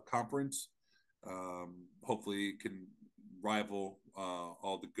conference. Hopefully it can rival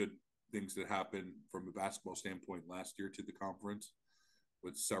all the good things that happened from a basketball standpoint last year to the conference,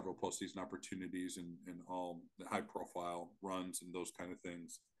 with several postseason opportunities and all the high profile runs and those kind of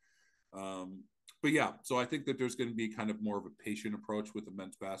things. But yeah, so I think that there's going to be kind of more of a patient approach with the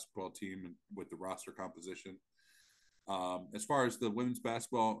men's basketball team and with the roster composition. As far as the women's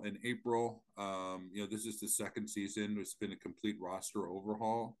basketball in April, this is the 2nd season. It's been a complete roster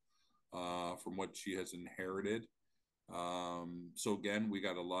overhaul from what she has inherited. So again, we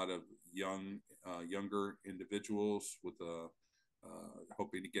got a lot of younger individuals with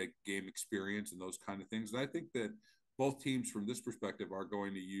hoping to get game experience and those kind of things. And I think that both teams from this perspective are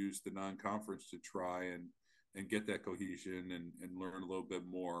going to use the non-conference to try and get that cohesion and learn a little bit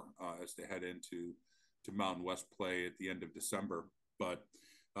more as they head into Mountain West play at the end of December. But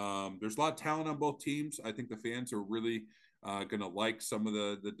there's a lot of talent on both teams. I think the fans are really going to like some of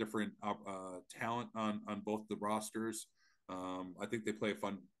the different talent on both the rosters. I think they play a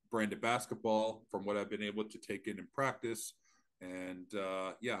fun brand of basketball from what I've been able to take in practice. And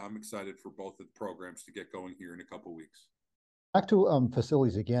I'm excited for both of the programs to get going here in a couple weeks. Back to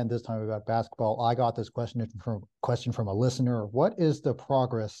facilities again, this time about basketball. I got this question from a listener. What is the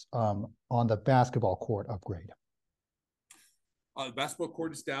progress on the basketball court upgrade? The basketball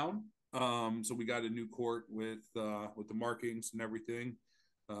court is down. So we got a new court with the markings and everything.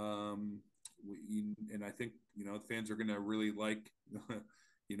 And I think, the fans are going to really like,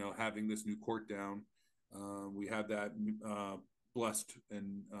 having this new court down. We have that blessed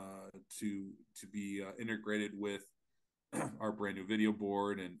and to be integrated with our brand new video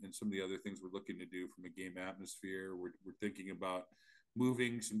board and some of the other things we're looking to do from a game atmosphere. We're thinking about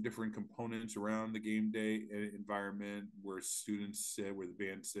moving some different components around the game day environment, where students sit, where the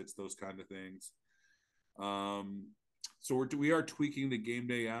band sits, those kind of things. So we are tweaking the game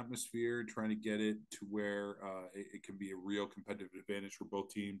day atmosphere, trying to get it to where it can be a real competitive advantage for both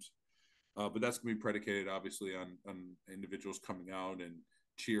teams. But that's going to be predicated, obviously, on individuals coming out and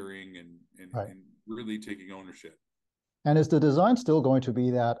cheering and really taking ownership. And is the design still going to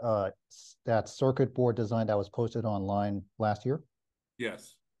be that circuit board design that was posted online last year?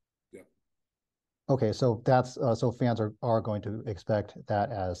 Yes. Yeah. Okay, so that's so fans are going to expect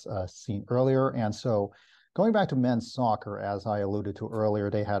that as seen earlier. And so going back to men's soccer, as I alluded to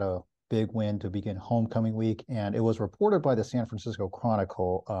earlier, they had a big win to begin homecoming week, and it was reported by the San Francisco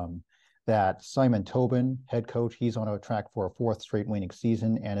Chronicle that Simon Tobin, head coach, he's on a track for a 4th straight winning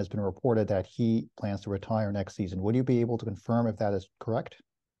season, and has been reported that he plans to retire next season. Would you be able to confirm if that is correct?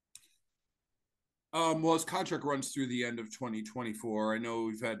 Well, his contract runs through the end of 2024. I know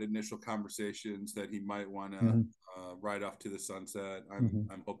we've had initial conversations that he might want to ride off to the sunset.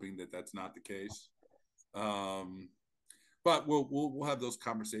 I'm hoping that that's not the case. But we'll have those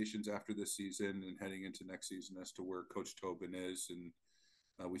conversations after this season and heading into next season as to where Coach Tobin is, and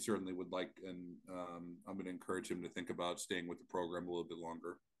we certainly would like, and I'm going to encourage him to think about staying with the program a little bit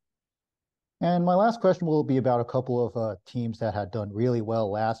longer. And my last question will be about a couple of teams that had done really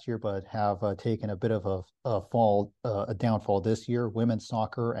well last year, but have taken a bit of a downfall this year: women's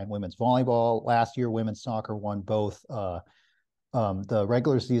soccer and women's volleyball. Last year, women's soccer won both the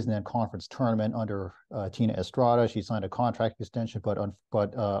regular season and conference tournament under Tina Estrada. She signed a contract extension,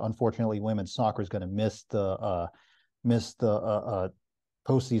 but unfortunately, women's soccer is going to miss the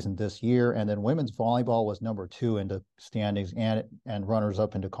postseason this year. And then women's volleyball was number 2 in the standings and runners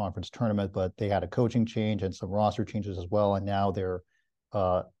up into conference tournament, but they had a coaching change and some roster changes as well, and now they're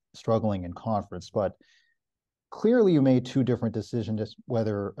struggling in conference. But clearly you made 2 different decisions,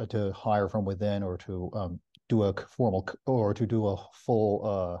 whether to hire from within or to do a formal, or to do a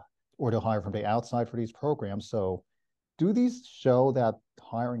full or to hire from the outside for these programs. So do these show that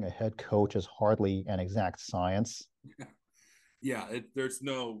hiring a head coach is hardly an exact science? Yeah, there's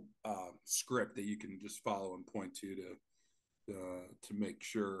no script that you can just follow and point to make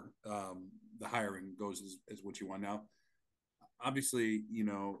sure the hiring goes as what you want. Now, obviously,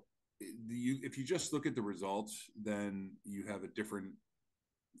 if you just look at the results, then you have a different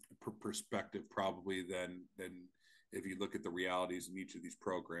perspective probably than if you look at the realities in each of these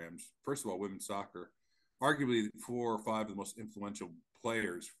programs. First of all, women's soccer, arguably 4 or 5 of the most influential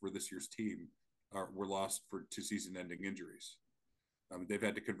players for this year's team were lost to season-ending injuries. They've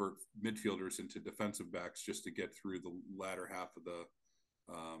had to convert midfielders into defensive backs just to get through the latter half of the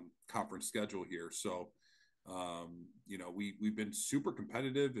conference schedule here. So, we've been super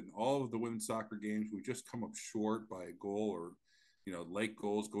competitive in all of the women's soccer games. We've just come up short by a goal, or, late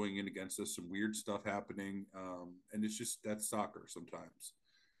goals going in against us, some weird stuff happening. And it's just, that's soccer sometimes.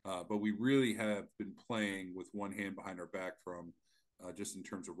 But we really have been playing with one hand behind our back from just in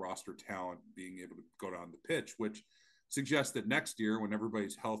terms of roster talent, being able to go down the pitch, which suggests that next year, when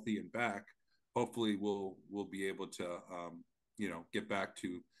everybody's healthy and back, hopefully we'll be able to, get back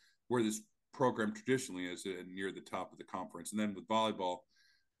to where this program traditionally is, near the top of the conference. And then with volleyball,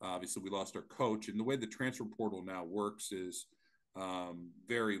 obviously we lost our coach, and the way the transfer portal now works is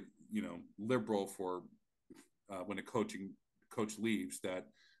very, liberal for when a coach leaves, that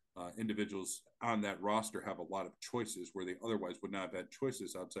individuals on that roster have a lot of choices where they otherwise would not have had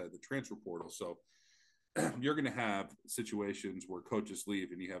choices outside of the transfer portal. So you're going to have situations where coaches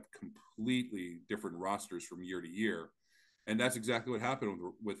leave and you have completely different rosters from year to year. And that's exactly what happened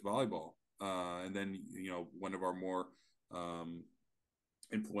with volleyball. And then, one of our more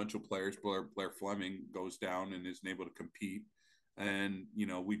influential players, Blair Fleming, goes down and isn't able to compete. And,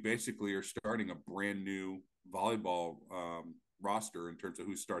 we basically are starting a brand new volleyball roster in terms of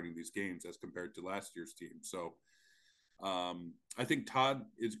who's starting these games as compared to last year's team. So, I think Todd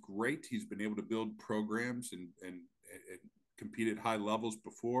is great. He's been able to build programs and compete at high levels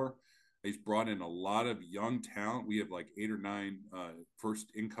before. He's brought in a lot of young talent. We have like 8 or 9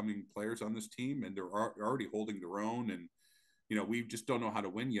 first incoming players on this team, and they're already holding their own. And, we just don't know how to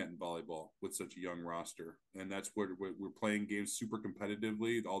win yet in volleyball with such a young roster. And that's where we're playing games super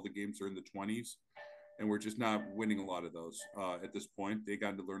competitively. All the games are in the 20s, and we're just not winning a lot of those at this point. They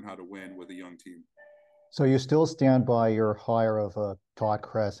got to learn how to win with a young team. So you still stand by your hire of Todd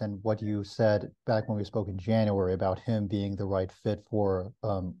Kress and what you said back when we spoke in January about him being the right fit for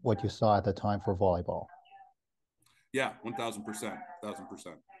what you saw at the time for volleyball? Yeah, 1,000%.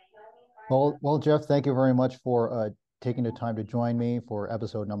 Well, Jeff, thank you very much for taking the time to join me for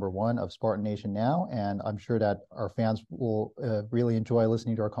episode number 1 of Spartan Nation Now. And I'm sure that our fans will really enjoy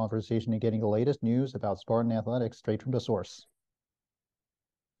listening to our conversation and getting the latest news about Spartan athletics straight from the source.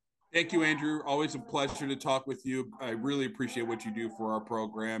 Thank you, Andrew. Always a pleasure to talk with you. I really appreciate what you do for our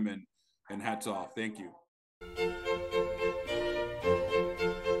program, and hats off. Thank you.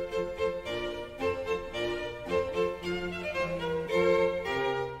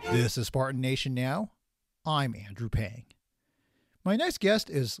 This is Spartan Nation Now. I'm Andrew Pang. My next guest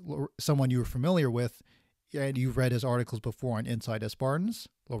is someone you're familiar with, and you've read his articles before on Inside the Spartans,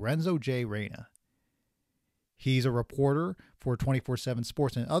 Lorenzo J. Reyna. He's a reporter for 24/7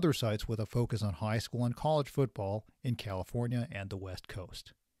 Sports and other sites with a focus on high school and college football in California and the West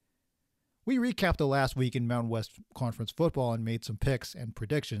Coast. We recapped the last week in Mountain West Conference football and made some picks and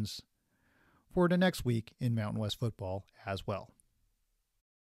predictions for the next week in Mountain West football as well.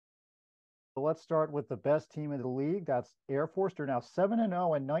 Let's start with the best team in the league. That's Air Force. They're now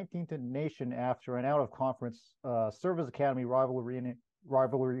 7-0 and 19th in the nation after an out-of-conference Service Academy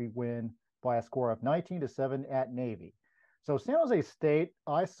rivalry win by a score of 19-7 at Navy. So San Jose State,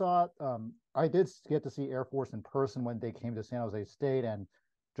 I did get to see Air Force in person when they came to San Jose State and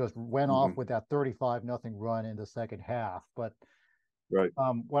just went off with that 35-0 run in the second half. But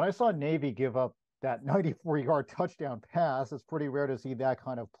when I saw Navy give up that 94-yard touchdown pass, it's pretty rare to see that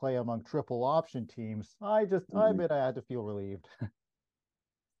kind of play among triple option teams. I bet I had to feel relieved.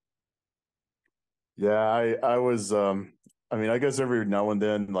 Yeah, I was, I guess every now and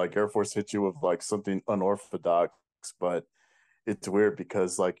then, like, Air Force hits you with, like, something unorthodox, but it's weird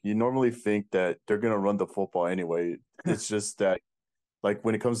because, like, you normally think that they're going to run the football anyway. It's just that, like,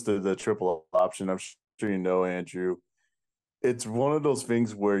 when it comes to the triple option, I'm sure you know, Andrew, it's one of those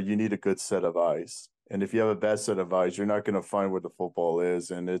things where you need a good set of eyes. And if you have a bad set of eyes, you're not going to find where the football is,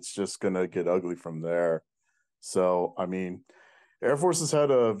 and it's just going to get ugly from there. So, I mean, Air Force has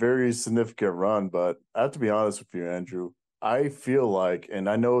had a very significant run, but I have to be honest with you, Andrew. I feel like, and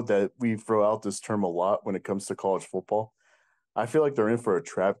I know that we throw out this term a lot when it comes to college football, I feel like they're in for a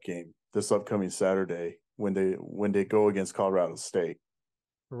trap game this upcoming Saturday when they go against Colorado State.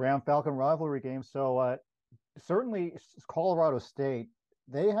 Around Falcon rivalry game. So certainly Colorado State,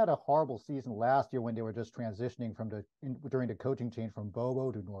 they had a horrible season last year when they were just transitioning during the coaching change from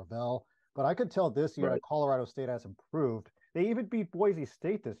Bobo to Norvell. But I could tell this year that Colorado State has improved. They even beat Boise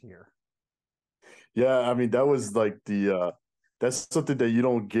State this year. Yeah, I mean, that was like that's something that you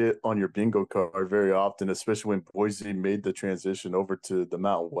don't get on your bingo card very often, especially when Boise made the transition over to the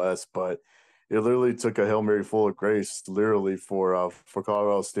Mountain West. But it literally took a Hail Mary full of grace, literally, for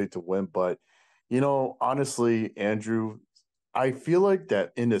Colorado State to win. But, honestly, Andrew, I feel like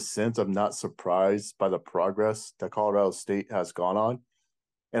that in a sense, I'm not surprised by the progress that Colorado State has gone on.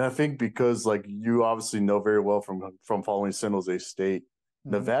 And I think because, like, you obviously know very well from following San Jose State,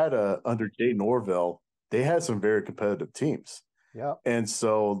 Nevada under Jay Norvell, they had some very competitive teams. Yeah. And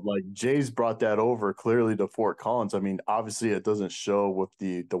so, like, Jay's brought that over clearly to Fort Collins. I mean, obviously it doesn't show with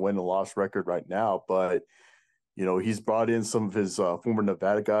the win and loss record right now, but, he's brought in some of his former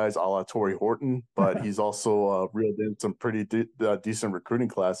Nevada guys, a la Torrey Horton, but he's also reeled in some pretty decent recruiting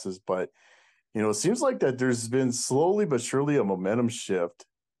classes. But, it seems like that there's been slowly but surely a momentum shift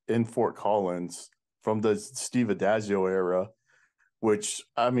in Fort Collins from the Steve Adazio era, which,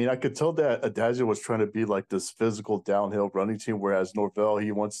 I mean, I could tell that Adazio was trying to be like this physical downhill running team, whereas Norvell,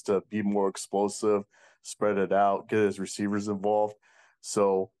 he wants to be more explosive, spread it out, get his receivers involved.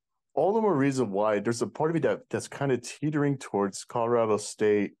 So all the more reason why there's a part of me that's kind of teetering towards Colorado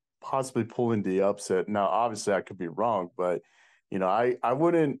State possibly pulling the upset. Now, obviously, I could be wrong, but, I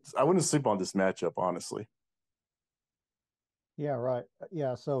wouldn't sleep on this matchup, honestly. Yeah, right.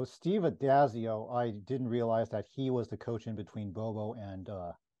 Yeah, so Steve Adazio, I didn't realize that he was the coach in between Bobo and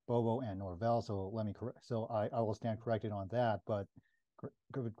Norvell. So I will stand corrected on that. But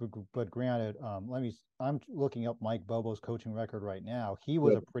granted, I'm looking up Mike Bobo's coaching record right now. He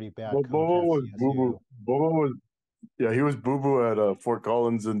was a pretty bad coach at CSU. He was boo-boo at Fort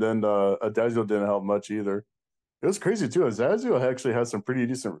Collins, and then Adazio didn't help much either. It was crazy too. Adazio actually had some pretty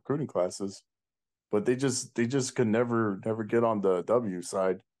decent recruiting classes, but they just could never get on the W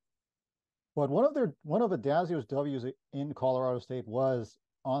side. But one of Adazio's W's in Colorado State was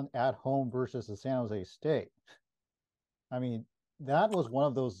at home versus the San Jose State. I mean, that was one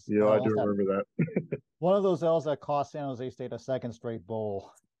of those. Yeah, I do remember that. One of those L's that cost San Jose State a second straight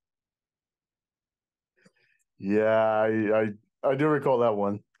bowl. Yeah, I do recall that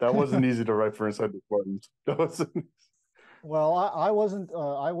one. That wasn't easy to write for Inside the Spartans. That wasn't. Well, I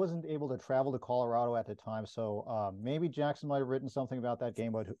wasn't able to travel to Colorado at the time, so maybe Jackson might have written something about that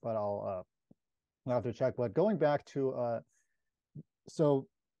game, but I'll have to check. But going back to so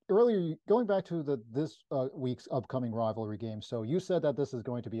earlier, going back to this week's upcoming rivalry game. So you said that this is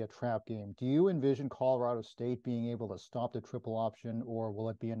going to be a trap game. Do you envision Colorado State being able to stop the triple option, or will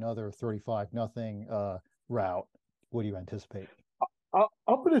it be another 35-0 rout? What do you anticipate?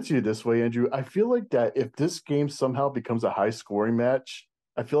 I'll put it to you this way, Andrew. I feel like that if this game somehow becomes a high scoring match,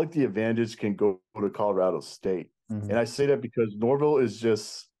 I feel like the advantage can go to Colorado State. Mm-hmm. And I say that because Norville is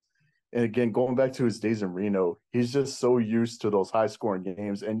just, and again, going back to his days in Reno, he's just so used to those high scoring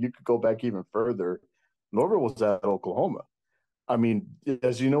games. And you could go back even further. Norville was at Oklahoma. I mean,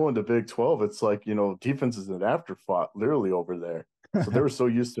 as you know, in the Big 12, it's like, defense is an afterthought literally over there. So they were so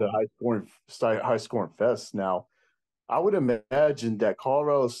used to high scoring fests. Now, I would imagine that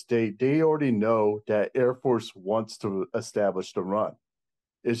Colorado State, they already know that Air Force wants to establish the run.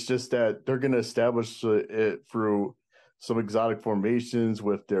 It's just that they're going to establish it through some exotic formations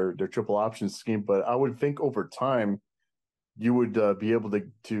with their triple option scheme. But I would think over time, you would be able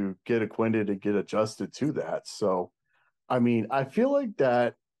to get acquainted and get adjusted to that. So, I mean, I think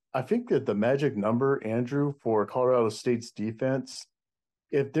that the magic number, Andrew, for Colorado State's defense,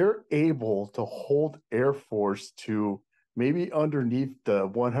 if they're able to hold Air Force to maybe underneath the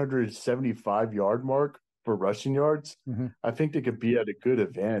 175-yard mark for rushing yards, mm-hmm. I think they could be at a good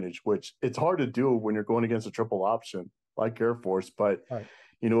advantage, which it's hard to do when you're going against a triple option like Air Force. But, right.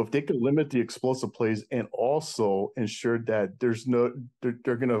 If they could limit the explosive plays and also ensure that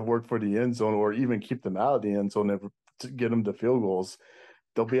they're going to work for the end zone or even keep them out of the end zone to get them to field goals,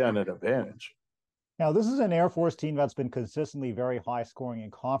 they'll be at an advantage. Now, this is an Air Force team that's been consistently very high scoring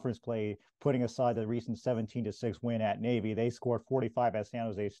in conference play, putting aside the recent 17-6 win at Navy. They scored 45 at San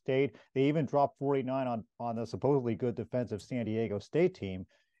Jose State. They even dropped 49 on the supposedly good defensive San Diego State team.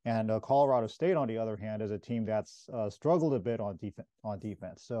 And Colorado State, on the other hand, is a team that's struggled a bit on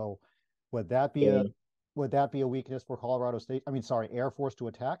defense. So would that be a weakness for Colorado State? I mean, sorry, Air Force to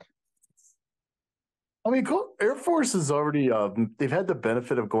attack? I mean, Air Force is already they've had the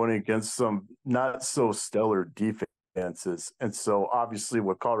benefit of going against some not so stellar defenses. And so obviously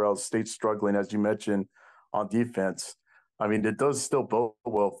with Colorado State struggling, as you mentioned, on defense, I mean, it does still bode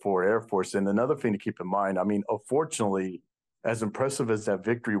well for Air Force. And another thing to keep in mind, I mean, unfortunately, as impressive as that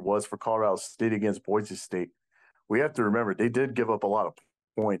victory was for Colorado State against Boise State, we have to remember they did give up a lot of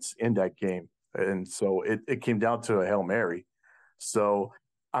points in that game. And so it came down to a Hail Mary. So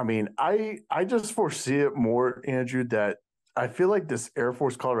I mean, I just foresee it more, Andrew, that I feel like this Air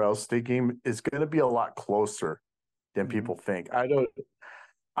Force Colorado State game is going to be a lot closer than people think.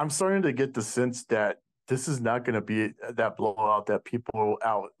 I'm starting to get the sense that this is not going to be that blowout that people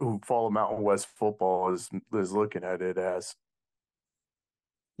out who follow Mountain West football is looking at it as.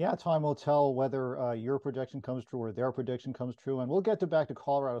 Yeah, time will tell whether your projection comes true or their prediction comes true. And we'll get back to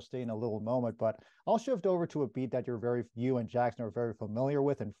Colorado State in a little moment, but I'll shift over to a beat that you and Jackson are very familiar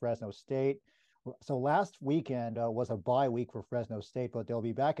with in Fresno State. So last weekend was a bye week for Fresno State, but they'll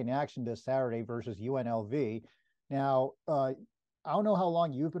be back in action this Saturday versus UNLV. Now, I don't know how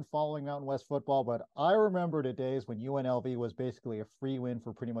long you've been following Mountain West football, but I remember the days when UNLV was basically a free win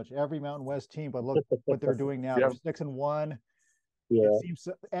for pretty much every Mountain West team. But look what they're doing now. They're 6-1. Yeah.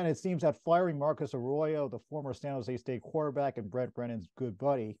 It seems that firing Marcus Arroyo, the former San Jose State quarterback and Brett Brennan's good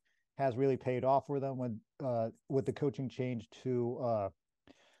buddy, has really paid off for them when with the coaching change to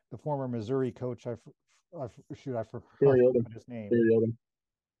the former Missouri coach. I forgot his name. Barry Odom.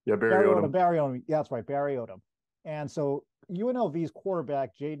 Yeah, Barry Odom. Barry Odom. Yeah, that's right, Barry Odom. And so UNLV's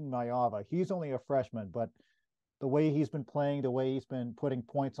quarterback, Jaden Mayava, he's only a freshman, but the way he's been playing, the way he's been putting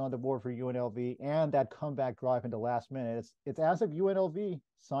points on the board for UNLV, and that comeback drive in the last minute, it's as if UNLV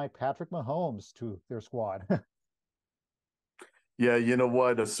signed Patrick Mahomes to their squad. Yeah, you know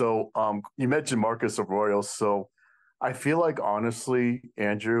what? So you mentioned Marcus Arroyo. So I feel like, honestly,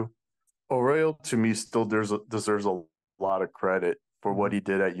 Andrew, Arroyo to me still deserves a lot of credit for what he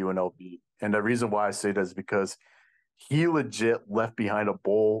did at UNLV. And the reason why I say that is because he legit left behind a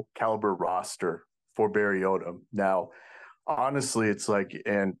bowl caliber roster for Barry Odom. Now, honestly, it's like,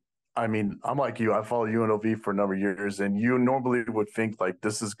 and I mean, I'm like you, I follow UNLV for a number of years, and you normally would think like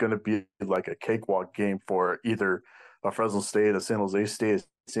this is going to be like a cakewalk game for either a Fresno State, a San Jose State,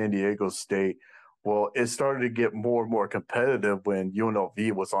 a San Diego State. Well, it started to get more and more competitive when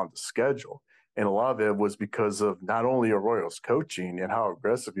UNLV was on the schedule. And a lot of it was because of not only Arroyo's coaching and how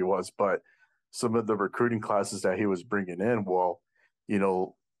aggressive he was, but some of the recruiting classes that he was bringing in. Well,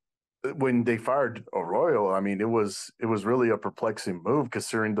 when they fired Arroyo, I mean, it was really a perplexing move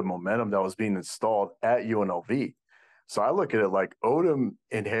considering the momentum that was being installed at UNLV. So I look at it like Odom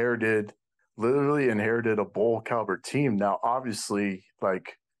literally inherited a bowl caliber team. Now, obviously,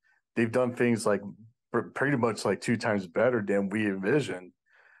 like they've done things like pretty much like 2 times better than we envisioned.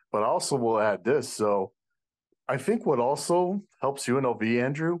 But also will add this. So I think what also helps UNLV,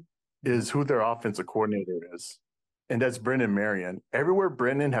 Andrew, is who their offensive coordinator is. And that's Brendan Marion. Everywhere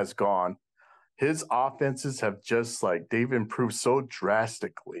Brendan has gone, his offenses have just like they've improved so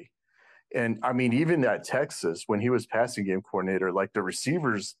drastically. And I mean, even at Texas, when he was passing game coordinator, like the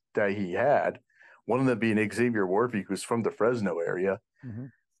receivers that he had, one of them being Xavier Warby, who's from the Fresno area,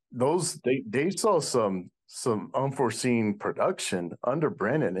 those they saw some unforeseen production under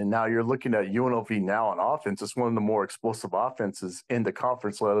Brennan, and now you're looking at UNLV now on offense. It's one of the more explosive offenses in the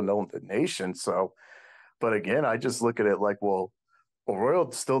conference, let alone the nation. So, but again, I just look at it like, well, Arroyo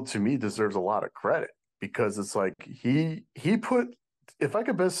still to me deserves a lot of credit because it's like he put. If I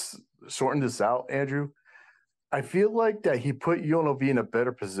could best shorten this out, Andrew, I feel like that he put UNLV in a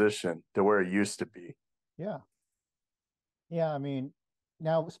better position than where it used to be. Yeah. Yeah, I mean,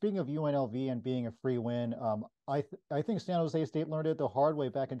 now speaking of UNLV and being a free win, I think San Jose State learned it the hard way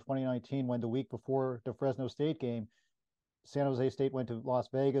back in 2019 when the week before the Fresno State game, San Jose State went to Las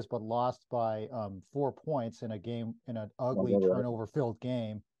Vegas but lost by 4 points in an ugly turnover-filled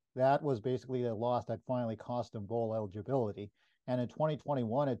game. That was basically the loss that finally cost them bowl eligibility. And in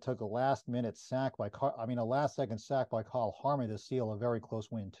 2021, it took a last-second sack by Kyle Harmon to seal a very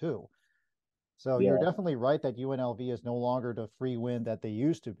close win too. So you're definitely right that UNLV is no longer the free win that they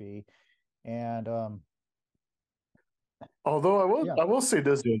used to be. And although I will say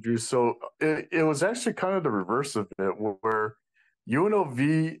this, Andrew. So it was actually kind of the reverse of it, where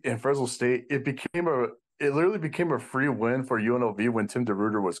UNLV and Fresno State it literally became a free win for UNLV when Tim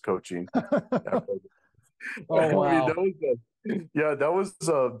DeRuyter was coaching. Oh, wow. I mean, that was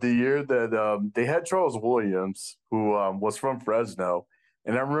the year that they had Charles Williams, who was from Fresno.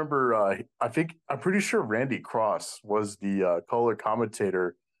 And I remember, I'm pretty sure Randy Cross was the color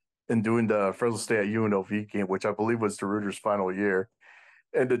commentator in doing the Fresno State at UNLV game, which I believe was DeRuyter's final year.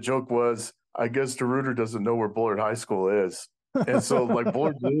 And the joke was, I guess DeRuyter doesn't know where Bullard High School is. And so, like,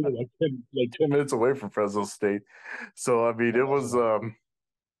 Bullard's like 10 minutes away from Fresno State. So, I mean, it was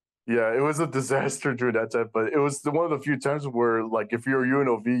it was a disaster during that time, but it was one of the few times where, like, if you're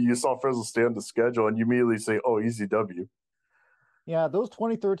UNLV, you saw Fresno State on the schedule and you immediately say, oh, easy W. Yeah, those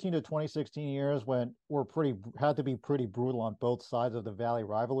 2013 to 2016 years had to be pretty brutal on both sides of the Valley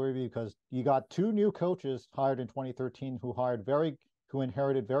rivalry because you got two new coaches hired in 2013 who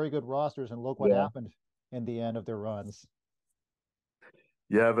inherited very good rosters, and look what happened in the end of their runs.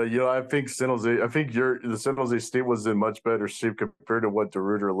 Yeah, but I think the San Jose State was in much better shape compared to what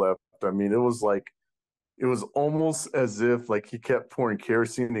DeRuyter left. I mean, it was almost as if like he kept pouring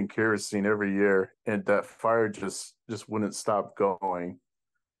kerosene every year, and that fire just wouldn't stop going.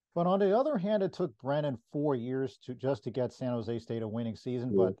 But on the other hand, it took Brennan 4 years to get San Jose State a winning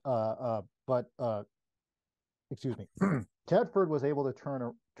season. But excuse me, Tedford was able to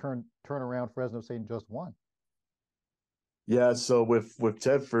turn around Fresno State in just one. Yeah, so with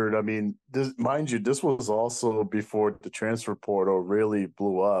Tedford, I mean, this was also before the transfer portal really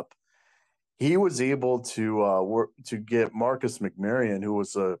blew up. He was able to get Marcus McMarion, who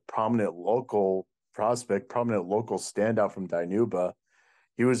was a prominent local prospect, prominent local standout from Dinuba.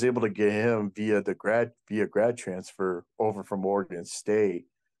 He was able to get him via grad transfer over from Oregon State,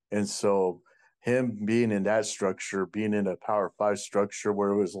 and so him being in that structure, being in a Power 5 structure where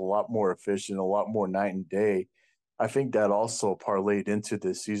it was a lot more efficient, a lot more night and day, I think that also parlayed into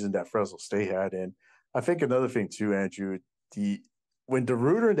the season that Fresno State had. And I think another thing too, Andrew, when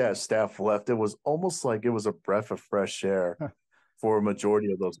DeRuyter and that staff left, it was almost like it was a breath of fresh air for a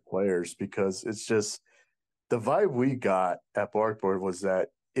majority of those players because it's just the vibe we got at Barkboard was that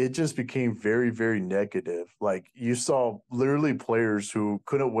it just became very, very negative. Like you saw literally players who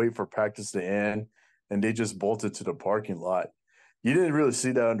couldn't wait for practice to end and they just bolted to the parking lot. You didn't really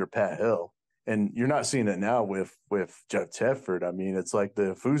see that under Pat Hill. And you're not seeing it now with Jeff Tedford. I mean, it's like the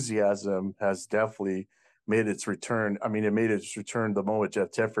enthusiasm has definitely made its return. I mean, it made its return the moment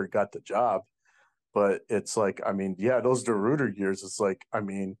Jeff Tedford got the job. But it's like, I mean, those DeRuyter years, it's like, I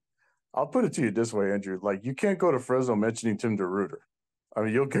mean, I'll put it to you this way, Andrew. Like, you can't go to Fresno mentioning Tim DeRuyter. I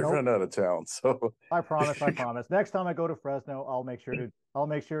mean, you'll get run out of town. So I promise. Next time I go to Fresno, I'll make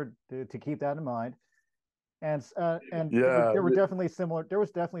sure to keep that in mind. And there was definitely similar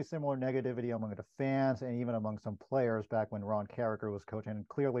negativity among the fans and even among some players back when Ron Carricker was coaching. And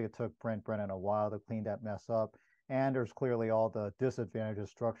clearly it took Brent Brennan a while to clean that mess up. And there's clearly all the disadvantages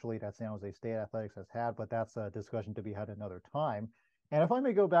structurally that San Jose State athletics has had, but that's a discussion to be had another time. And if I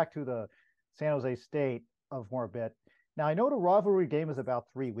may go back to the San Jose State of more a bit. Now, I know the rivalry game is about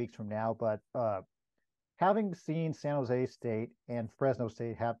 3 weeks from now, but having seen San Jose State and Fresno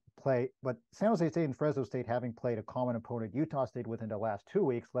State but San Jose State and Fresno State having played a common opponent, Utah State, within the last 2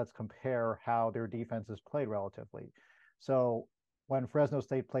 weeks, let's compare how their defenses played relatively. So when Fresno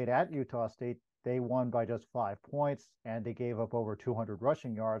State played at Utah State, they won by just 5 points, and they gave up over 200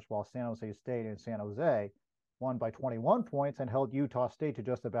 rushing yards, while San Jose State and San Jose won by 21 points and held Utah State to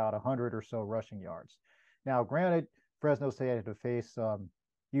just about 100 or so rushing yards. Now, granted, Fresno State had to face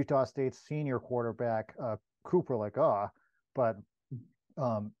Utah State's senior quarterback, Cooper Legault, but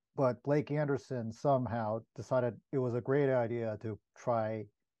Blake Anderson somehow decided it was a great idea to try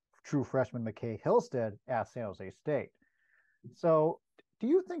true freshman McKay Hillstead at San Jose State. So do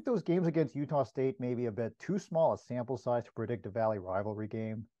you think those games against Utah State may be a bit too small a sample size to predict a Valley rivalry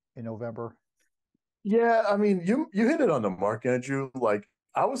game in November? Yeah, I mean, you hit it on the mark, Andrew. Like,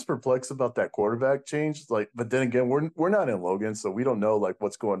 I was perplexed about that quarterback change. Like, but then again, we're not in Logan, so we don't know like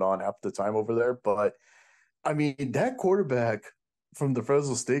what's going on half the time over there. But I mean, that quarterback from the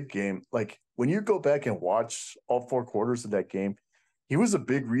Fresno State game, like when you go back and watch all 4 quarters of that game, he was a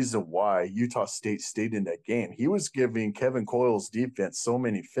big reason why Utah State stayed in that game. He was giving Kevin Coyle's defense so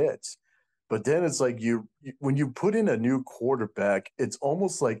many fits. But then it's like when you put in a new quarterback, it's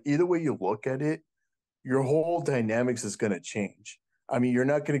almost like either way you look at it, your whole dynamics is going to change. I mean, you're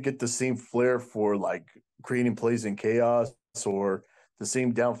not going to get the same flair for like creating plays in chaos or the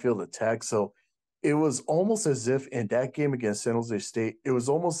same downfield attack. So it was almost as if in that game against San Jose State, it was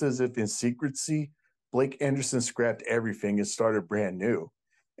almost as if in secrecy, Blake Anderson scrapped everything and started brand new.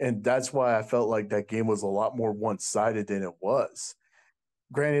 And that's why I felt like that game was a lot more one-sided than it was.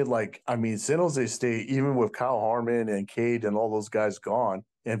 Granted, like, I mean, San Jose State, even with Kyle Harmon and Cade and all those guys gone,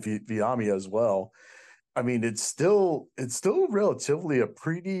 and Viami as well, I mean, it's still relatively a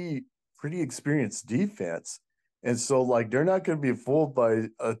pretty experienced defense. And so like they're not going to be fooled by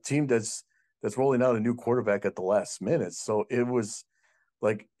a team that's rolling out a new quarterback at the last minute. So it was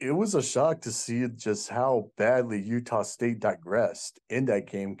a shock to see just how badly Utah State digressed in that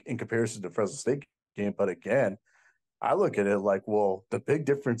game in comparison to the Fresno State game. But again, I look at it like, well, the big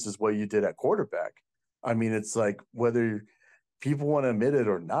difference is what you did at quarterback. I mean, it's like whether people want to admit it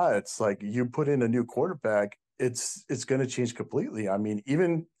or not, it's like you put in a new quarterback, it's going to change completely. I mean,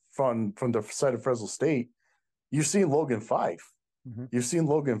 even from the side of Fresno State, you've seen Logan Fife. Mm-hmm. You've seen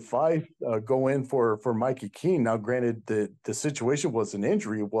Logan Fife go in for Mikey Keene. Now, granted, the situation was an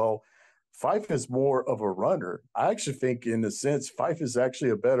injury. Well, Fife is more of a runner. I actually think, in a sense, Fife is actually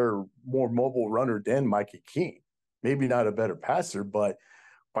a better, more mobile runner than Mikey Keene. Maybe not a better passer, but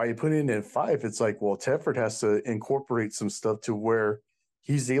by putting in Fife, it's like, well, Tedford has to incorporate some stuff to where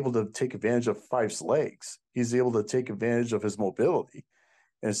he's able to take advantage of Fife's legs. He's able to take advantage of his mobility.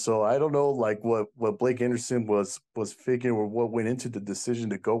 And so I don't know, like what Blake Anderson was figuring or what went into the decision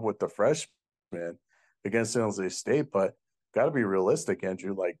to go with the freshman against San Jose State, but got to be realistic,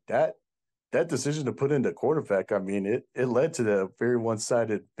 Andrew. Like that decision to put in the quarterback, I mean, it led to the very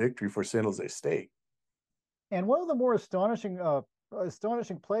one-sided victory for San Jose State. And one of the more astonishing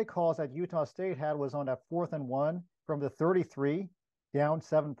play calls that Utah State had was on that 4th and 1 from the 33, down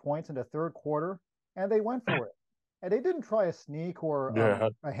 7 points in the third quarter, and they went for it. And they didn't try a sneak or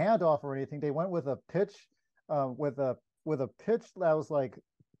a handoff or anything. They went with a pitch, with a pitch that was like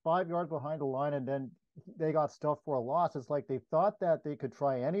 5 yards behind the line, and then they got stuffed for a loss. It's like they thought that they could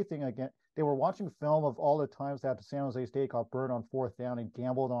try anything again. They were watching film of all the times that San Jose State got burned on 4th down and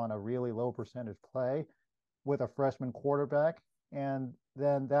gambled on a really low percentage play with a freshman quarterback, and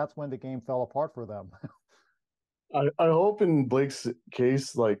then that's when the game fell apart for them. I hope in Blake's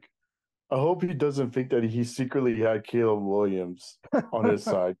case, like, I hope he doesn't think that he secretly had Caleb Williams on his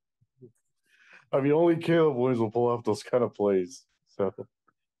side. I mean, only Caleb Williams will pull off those kind of plays. So.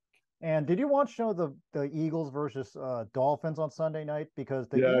 And did you watch the Eagles versus Dolphins on Sunday night? Because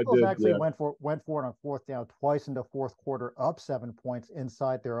the Eagles actually went for it on 4th down twice in the fourth quarter, up 7 points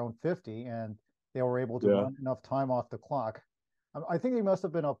inside their own 50, and they were able to run enough time off the clock. I think they must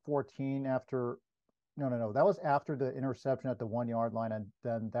have been up 14 after. No. That was after the interception at the 1 yard line, and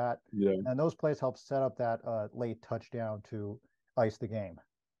then and those plays helped set up that late touchdown to ice the game.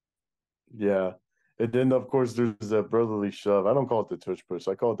 Yeah. And then, of course, there's that brotherly shove. I don't call it the tush push.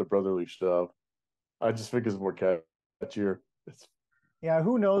 I call it the brotherly shove. I just think it's more catchier. Yeah,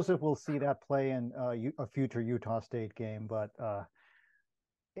 who knows if we'll see that play in a future Utah State game. But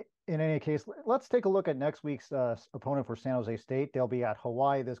in any case, let's take a look at next week's opponent for San Jose State. They'll be at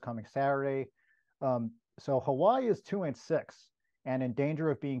Hawaii this coming Saturday. So Hawaii is 2-6 and in danger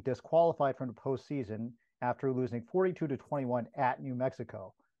of being disqualified from the postseason after losing 42-21 at New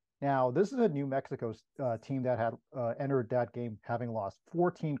Mexico. Now, this is a New Mexico team that had entered that game having lost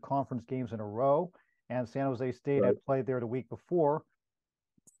 14 conference games in a row and San Jose State Right. had played there the week before,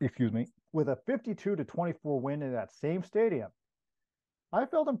 excuse me, with a 52-24 win in that same stadium. I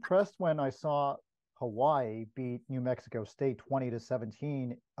felt impressed when I saw Hawaii beat New Mexico State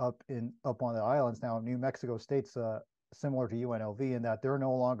 20-17 up on the islands. Now, New Mexico State's similar to UNLV in that they're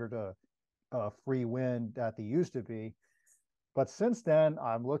no longer the free win that they used to be. But since then,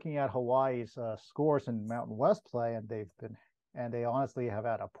 I'm looking at Hawaii's scores in Mountain West play, and they honestly have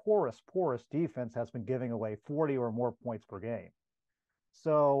had a porous defense that's been giving away 40 or more points per game.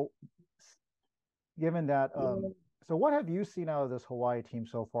 So, given that, so what have you seen out of this Hawaii team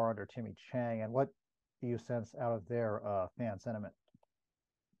so far under Timmy Chang, and what do you sense out of their fan sentiment?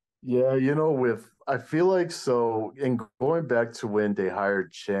 Yeah, I feel like so in going back to when they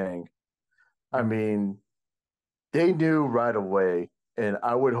hired Chang, I mean, they knew right away, and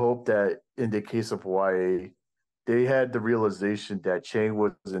I would hope that in the case of Hawaii, they had the realization that Chang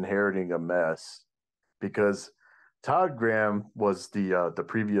was inheriting a mess because Todd Graham was the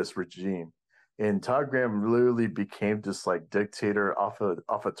previous regime, and Todd Graham literally became this like dictator,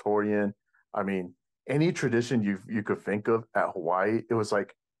 authoritarian. I mean, any tradition you could think of at Hawaii, it was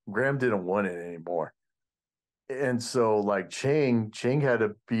like Graham didn't want it anymore. And so like Chang had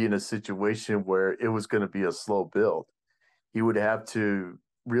to be in a situation where it was going to be a slow build. He would have to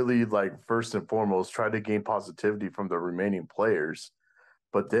really like first and foremost try to gain positivity from the remaining players,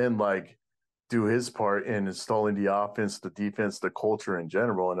 but then like do his part in installing the offense, the defense, the culture in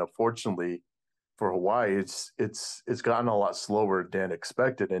general. And unfortunately for Hawaii, it's gotten a lot slower than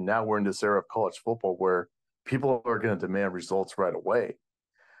expected. And now we're in this era of college football where people are going to demand results right away.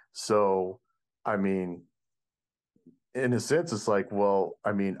 So, I mean, in a sense, it's like, well,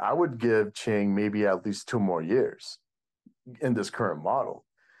 I mean, I would give Chang maybe at least 2 more years in this current model.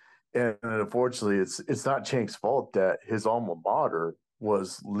 And unfortunately, it's not Chang's fault that his alma mater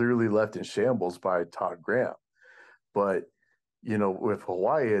was literally left in shambles by Todd Graham. But with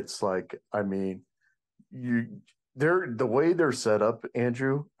Hawaii, it's like, I mean, they're the way they're set up,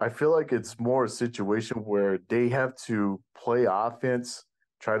 Andrew. I feel like it's more a situation where they have to play offense,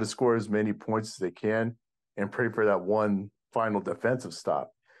 try to score as many points as they can, and pray for that one final defensive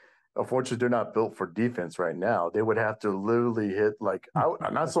stop. Unfortunately, they're not built for defense right now. They would have to literally hit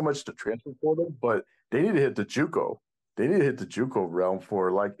not so much the transfer portal, but they need to hit the JUCO. They need to hit the JUCO realm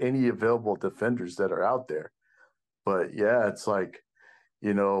for like any available defenders that are out there. But yeah, it's like,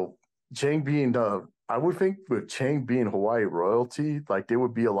 Chang being I would think with Chang being Hawaii royalty, like they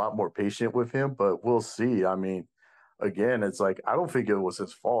would be a lot more patient with him, but we'll see. I mean, again, it's like I don't think it was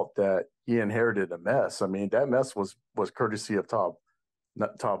his fault that he inherited a mess. I mean, that mess was courtesy of Todd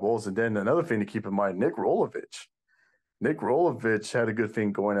Bowles. And then another thing to keep in mind, Nick Rolovich. Nick Rolovich had a good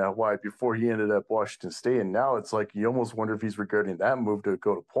thing going at Hawaii before he ended up Washington State. And now it's like you almost wonder if he's regretting that move to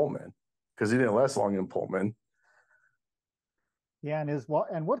go to Pullman because he didn't last long in Pullman. Yeah,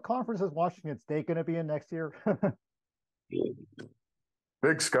 and what conference is Washington State going to be in next year?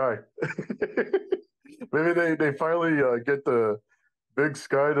 Big Sky. Maybe they finally get the Big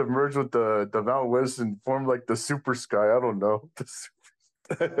Sky to merge with the Mountain West and form like the Super Sky. I don't know.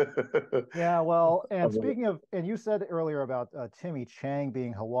 Yeah, well, and speaking of, and you said earlier about Timmy Chang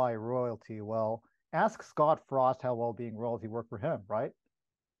being Hawaii royalty. Well, ask Scott Frost how well being royalty worked for him, right?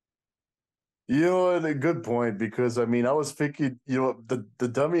 A good point, because I mean, I was thinking, the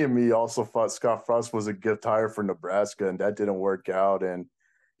dummy in me also thought Scott Frost was a gift hire for Nebraska, and that didn't work out. And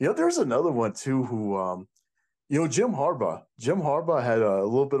there's another one too who, Jim Harbaugh. Jim Harbaugh had a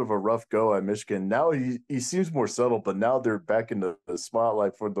little bit of a rough go at Michigan. Now he seems more settled, but now they're back in the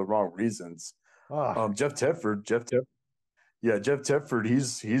spotlight for the wrong reasons. Jeff Tedford, Jeff Tedford,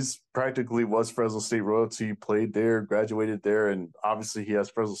 he's practically was Fresno State royalty, played there, graduated there, and obviously he has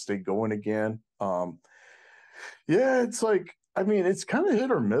Fresno State going again. Yeah, it's like, I mean, it's kind of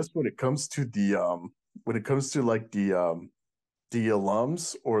hit or miss when it comes to the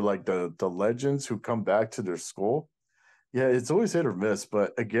alums or like the legends who come back to their school. Yeah, it's always hit or miss.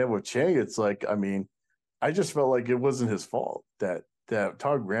 But again, with Chang, it's like, I mean, I just felt like it wasn't his fault that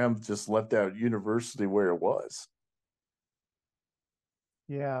Todd Graham just left that university where it was.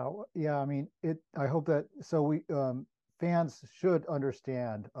 Yeah, I mean, I hope that we fans should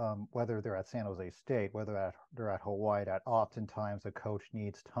understand whether they're at San Jose State, whether they're at Hawaii, that oftentimes a coach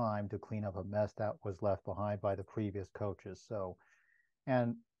needs time to clean up a mess that was left behind by the previous coaches. So,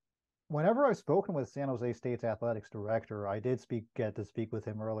 and whenever I've spoken with San Jose State's athletics director, I did get to speak with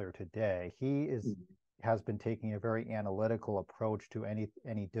him earlier today. He has been taking a very analytical approach to any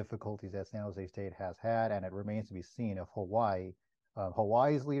difficulties that San Jose State has had, and it remains to be seen if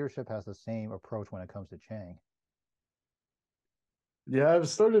Hawaii's leadership has the same approach when it comes to Chang. Yeah, I've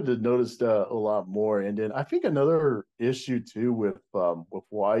started to notice that a lot more. And then I think another issue too with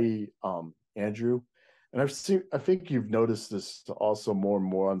Hawaii, Andrew, and I think you've noticed this also more and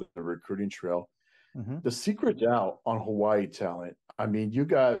more on the recruiting trail. Mm-hmm. The secret's out on Hawaii talent. I mean, you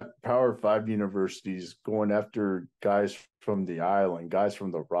got Power Five universities going after guys from the island, guys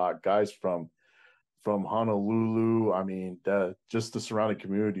from the Rock, guys from Honolulu. I mean, just the surrounding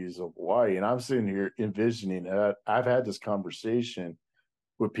communities of Hawaii. And I'm sitting here envisioning that I've had this conversation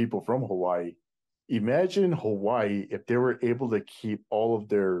with people from Hawaii. Imagine Hawaii if they were able to keep all of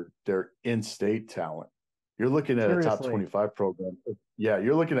their in-state talent. You're looking at a top Seriously. 25 program. Yeah,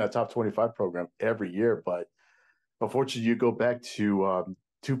 you're looking at a top 25 program every year. But unfortunately, you go back to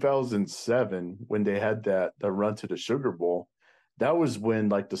 2007 when they had the run to the Sugar Bowl. That was when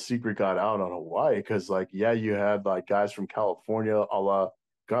like the secret got out on Hawaii because like yeah, you had like guys from California, a la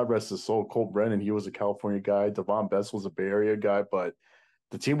God rest his soul, Colt Brennan. He was a California guy. Devon Best was a Bay Area guy, but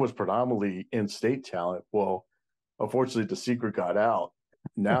the team was predominantly in-state talent. Well, unfortunately, the secret got out.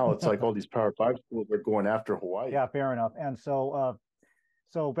 Now it's like all these Power Five schools are going after Hawaii. Yeah, fair enough. And so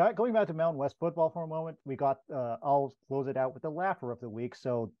going back to Mountain West football for a moment, we got I'll close it out with the laugher of the week.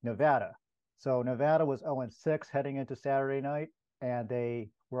 So Nevada. So Nevada was 0-6 heading into Saturday night, and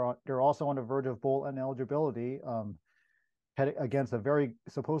they're also on the verge of bowl ineligibility, heading against a very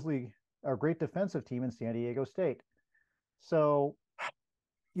supposedly a great defensive team in San Diego State. So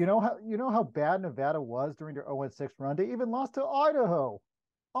you know how bad Nevada was during their 0-6 run. They even lost to Idaho.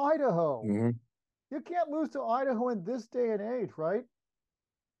 Idaho. Mm-hmm. You can't lose to Idaho in this day and age, right?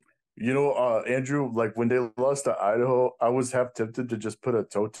 You know, Andrew, like when they lost to Idaho, I was half tempted to just put a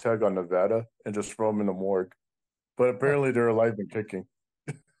toe tag on Nevada and just throw them in the morgue. But apparently they're alive and kicking.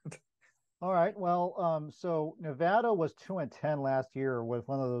 All right. Well, so Nevada was 2-10 last year with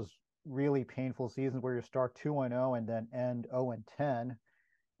one of those really painful seasons where you start 2-0 and then end 0-10.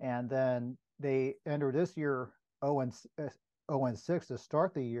 And then they enter this year 0-6 to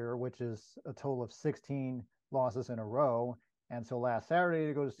start the year, which is a total of 16 losses in a row. And so last Saturday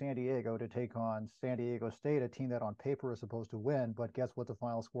they go to San Diego to take on San Diego State, a team that on paper is supposed to win. But guess what the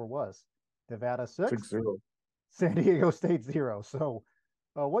final score was? Nevada 6, 6-0. San Diego State 0. So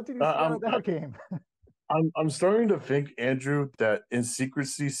what did you see out of that game? I'm starting to think, Andrew, that in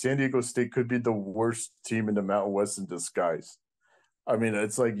secrecy, San Diego State could be the worst team in the Mountain West in disguise. I mean,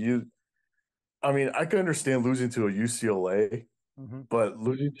 it's like I can understand losing to a UCLA, Mm-hmm. but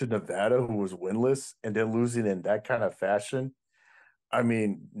losing to Nevada, who was winless, and then losing in that kind of fashion. I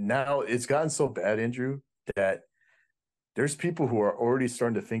mean, now it's gotten so bad, Andrew, that there's people who are already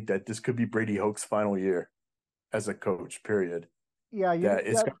starting to think that this could be Brady Hoke's final year as a coach, period. Yeah, That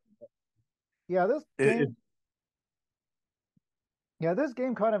it's yeah, this game. it, Yeah, this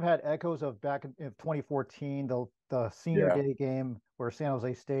game kind of had echoes of back in 2014, the senior yeah, day game where San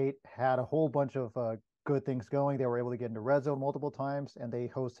Jose State had a whole bunch of good things going. They were able to get into red zone multiple times, and they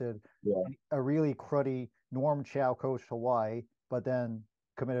hosted yeah. a really cruddy Norm Chow coached Hawaii, but then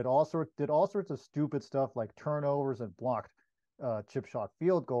did all sorts of stupid stuff like turnovers and blocked chip shot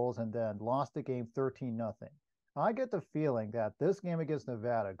field goals, and then lost the game 13-0. I get the feeling that this game against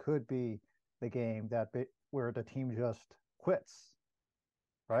Nevada could be the game where the team just quits,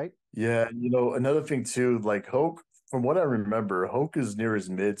 right? Yeah, you know, another thing too, like Hoke, from what I remember, Hoke is near his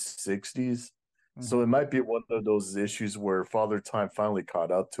mid 60s. So Mm-hmm. it might be one of those issues where Father Time finally caught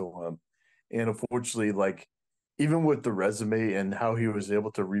up to him. And unfortunately, like even with the resume and how he was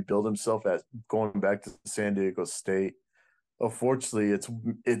able to rebuild himself at going back to San Diego State, unfortunately,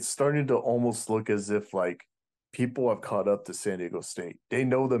 it's starting to almost look as if like people have caught up to San Diego State. They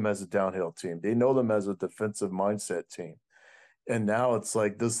know them as a downhill team. They know them as a defensive mindset team. And now it's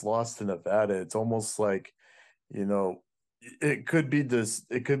like this loss to Nevada. It's almost like, you know, it could be this.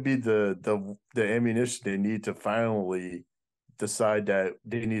 It could be the ammunition they need to finally decide that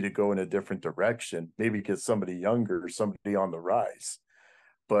they need to go in a different direction. Maybe get somebody younger, somebody on the rise.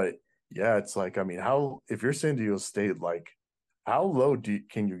 But yeah, it's like I mean, how if you're San Diego State, like how low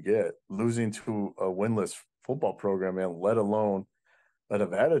can you get losing to a winless football program, and let alone a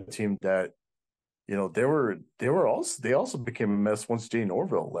Nevada team that you know, they also became a mess once Jane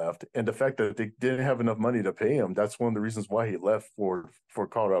Orville left. And the fact that they didn't have enough money to pay him, that's one of the reasons why he left for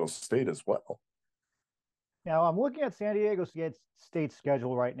Colorado State as well. Now I'm looking at San Diego State's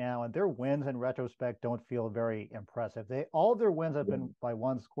schedule right now, and their wins in retrospect don't feel very impressive. All of their wins have been by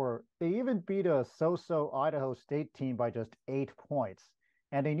one score. They even beat a so-so Idaho State team by just 8 points,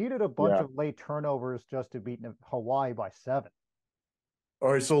 and they needed a bunch Yeah. of late turnovers just to beat Hawaii by 7.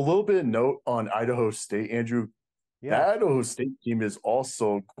 All right. So a little bit of note on Idaho State, Andrew. Yeah. That Idaho State team is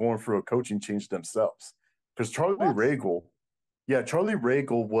also going through a coaching change themselves. Because Charlie What? Ragle, Yeah, Charlie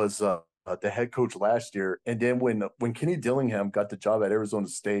Regal was the head coach last year, and then when Kenny Dillingham got the job at Arizona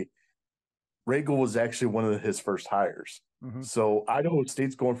State, Regal was actually one of his first hires. Mm-hmm. So Idaho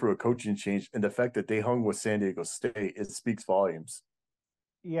State's going through a coaching change, and the fact that they hung with San Diego State, it speaks volumes.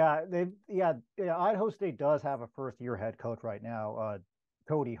 Yeah, Idaho State does have a first-year head coach right now,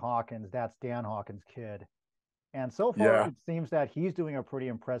 Cody Hawkins. That's Dan Hawkins' kid, and so far it seems that he's doing a pretty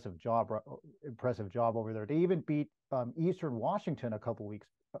impressive job over there. They even beat Eastern Washington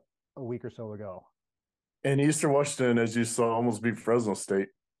a week or so ago. And Eastern Washington, as you saw, almost beat Fresno State.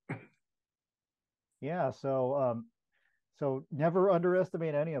 Yeah, so never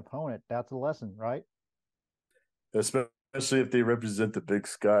underestimate any opponent. That's a lesson, right? Especially if they represent the Big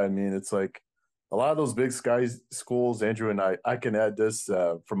Sky. I mean, it's like a lot of those Big Sky schools, Andrew and I can add this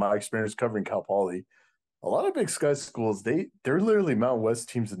from my experience covering Cal Poly. A lot of Big Sky schools, they're literally Mountain West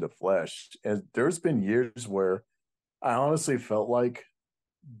teams in the flesh. And there's been years where I honestly felt like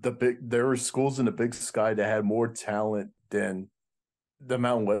there were schools in the Big Sky that had more talent than the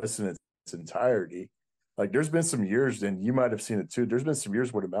Mountain West in its entirety. Like there's been some years, and you might have seen it too. There's been some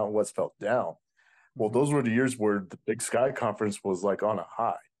years where the Mountain West fell down. Well, those were the years where the Big Sky Conference was like on a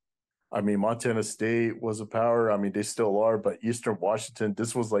high. I mean, Montana State was a power. I mean, they still are, but Eastern Washington,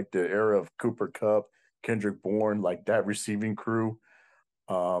 this was like the era of Cooper Kupp, Kendrick Bourne, like that receiving crew.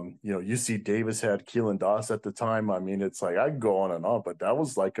 UC Davis had Keelan Doss at the time. I mean, it's like I can go on and on, but that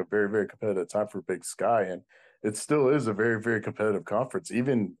was like a very, very competitive time for Big Sky. And it still is a very, very competitive conference,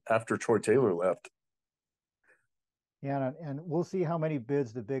 even after Troy Taylor left. Yeah, and we'll see how many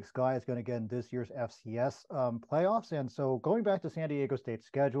bids the Big Sky is going to get in this year's FCS playoffs. And so going back to San Diego State's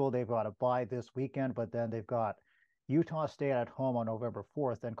schedule, they've got a bye this weekend, but then they've got Utah State at home on November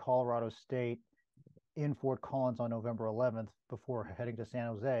 4th, then Colorado State in Fort Collins on November 11th before heading to San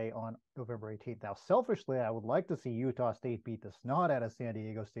Jose on November 18th. Now, selfishly, I would like to see Utah State beat the snot out of San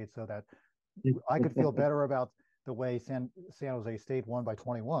Diego State so that I could feel better about the way San Jose State won by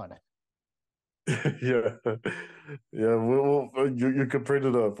 21. Yeah. You can pray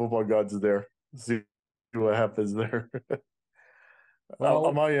to the football gods there. See what happens there. Well,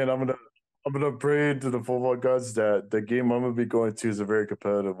 on my end, I'm gonna pray to the football gods that the game I'm gonna be going to is a very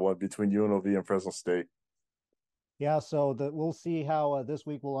competitive one between UNLV and Fresno State. Yeah, so we'll see how this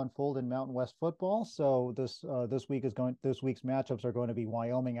week will unfold in Mountain West football. So this week's matchups are going to be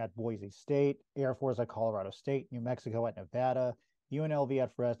Wyoming at Boise State, Air Force at Colorado State, New Mexico at Nevada, UNLV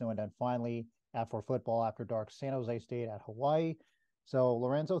at Fresno, and then finally for football after dark, San Jose State at Hawaii. So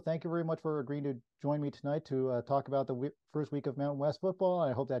Lorenzo, thank you very much for agreeing to join me tonight to talk about the first week of Mountain West football.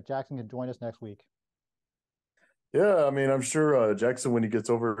 I hope that Jackson can join us next week. Yeah, I mean, I'm sure Jackson, when he gets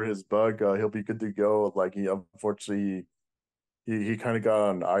over his bug, he'll be good to go. Like unfortunately, he kind of got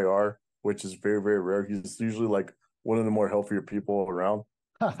on IR, which is very, very rare. He's usually like one of the more healthier people around,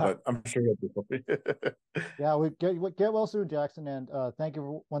 but I'm sure he'll be healthy. Yeah, we get well soon, Jackson, and thank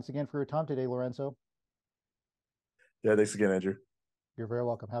you once again for your time today, Lorenzo. Yeah, thanks again, Andrew. You're very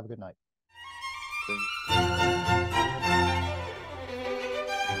welcome. Have a good night.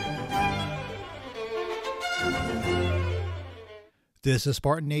 This is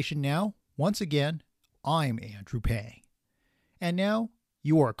Spartan Nation Now. Once again, I'm Andrew Pay. And now,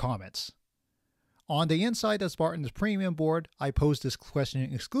 your comments. On the Inside the Spartans Premium board, I posed this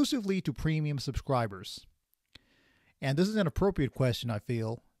question exclusively to premium subscribers. And this is an appropriate question, I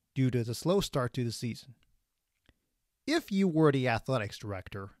feel, due to the slow start to the season. If you were the athletics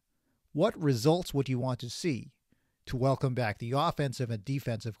director, what results would you want to see to welcome back the offensive and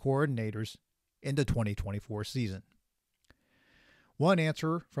defensive coordinators in the 2024 season? One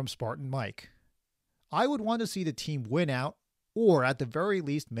answer from Spartan Mike. I would want to see the team win out, or at the very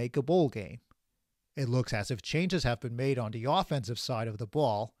least make a bowl game. It looks as if changes have been made on the offensive side of the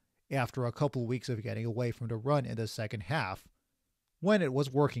ball after a couple weeks of getting away from the run in the second half, when it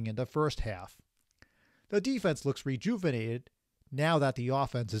was working in the first half. The defense looks rejuvenated now that the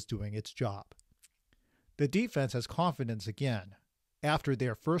offense is doing its job. The defense has confidence again after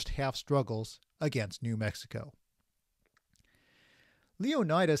their first half struggles against New Mexico.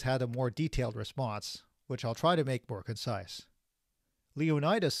 Leonidas had a more detailed response, which I'll try to make more concise.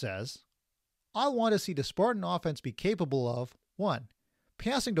 Leonidas says, I want to see the Spartan offense be capable of 1.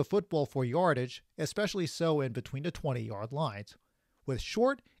 Passing the football for yardage, especially so in between the 20-yard lines, with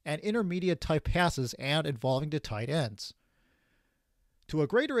short and intermediate type passes and involving the tight ends. To a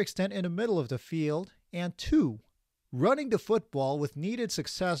greater extent in the middle of the field, and 2. Running the football with needed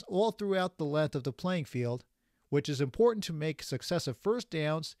success all throughout the length of the playing field, which is important to make successive first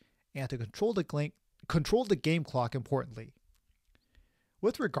downs and to control the game clock importantly.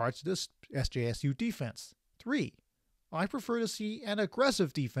 With regards to this SJSU defense, 3. I prefer to see an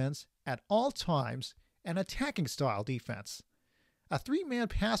aggressive defense at all times, an attacking style defense. A three-man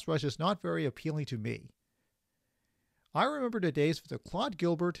pass rush is not very appealing to me. I remember the days of the Claude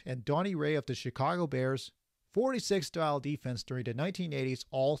Gilbert and Donnie Ray of the Chicago Bears 46 style defense during the 1980s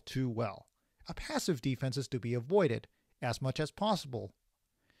all too well. A passive defense is to be avoided as much as possible.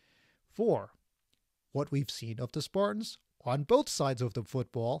 4. What we've seen of the Spartans on both sides of the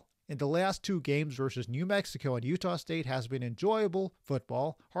football in the last two games versus New Mexico and Utah State has been enjoyable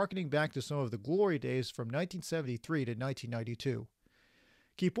football, harkening back to some of the glory days from 1973 to 1992.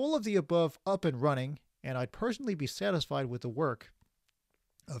 Keep all of the above up and running, and I'd personally be satisfied with the work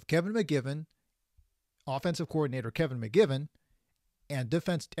of Kevin McGivern, offensive coordinator Kevin McGivern, and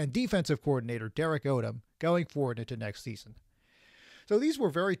defensive coordinator Derek Odom going forward into next season. So these were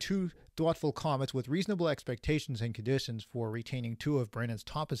very two thoughtful comments with reasonable expectations and conditions for retaining two of Brennan's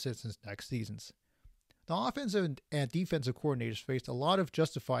top assistants next seasons. The offensive and defensive coordinators faced a lot of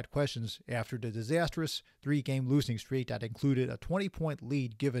justified questions after the disastrous three-game losing streak that included a 20-point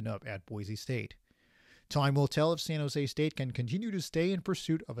lead given up at Boise State. Time will tell if San Jose State can continue to stay in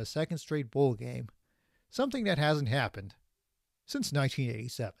pursuit of a second straight bowl game, something that hasn't happened since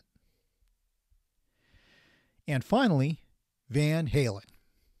 1987. And finally, Van Halen.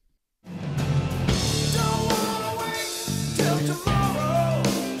 Don't wanna wait till tomorrow.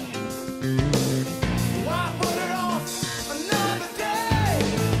 Why put it off another day?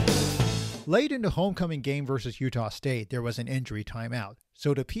 Late in the homecoming game versus Utah State, there was an injury timeout,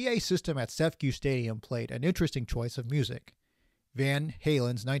 so the PA system at Sefcu Stadium played an interesting choice of music. Van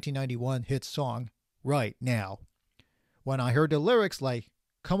Halen's 1991 hit song, Right Now. When I heard the lyrics like,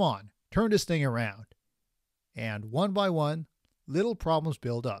 "Come on, turn this thing around," and one by one, little problems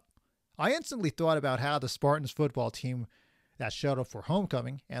build up. I instantly thought about how the Spartans football team that showed up for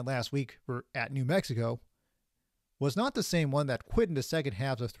homecoming and last week were at New Mexico was not the same one that quit in the second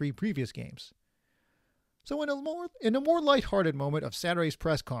halves of three previous games. So in a more lighthearted moment of Saturday's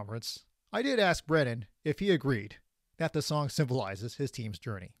press conference, I did ask Brennan if he agreed that the song symbolizes his team's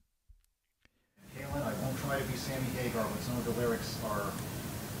journey. Halen, I won't try to be Sammy Hagar, but some of the lyrics are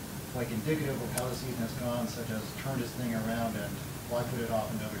like indicative of how the season has gone, such as turn this thing around and why put it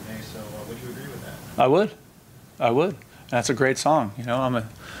off another day. So would you agree with that? I would. That's a great song. You know, I'm a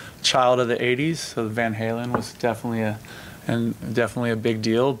child of the 80s, so Van Halen was definitely a big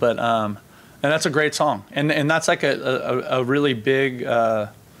deal. But and that's a great song. And that's like a really big, I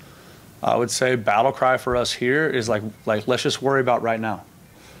would say, battle cry for us here is like let's just worry about right now.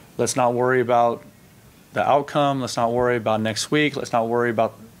 Let's not worry about the outcome. Let's not worry about next week. Let's not worry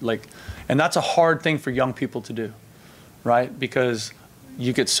about and that's a hard thing for young people to do, right? Because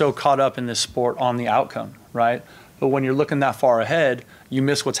you get so caught up in this sport on the outcome, right? But when you're looking that far ahead, you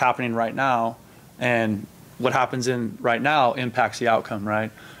miss what's happening right now, and what happens in right now impacts the outcome,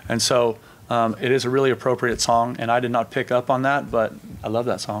 right? And so it is a really appropriate song, and I did not pick up on that, but I love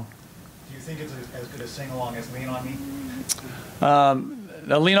that song. Do you think it's as good a sing-along as Lean on Me?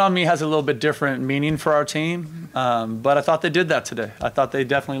 Lean on Me has a little bit different meaning for our team, but I thought they did that today. I thought they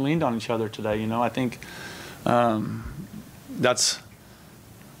definitely leaned on each other today. You know, I think that's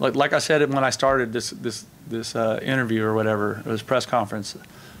like I said when I started this interview or whatever, this press conference.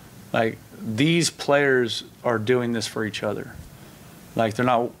 Like, these players are doing this for each other. Like, they're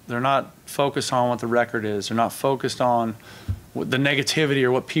not focused on what the record is. They're not focused on the negativity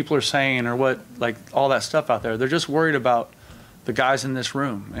or what people are saying or what, like, all that stuff out there. They're just worried about the guys in this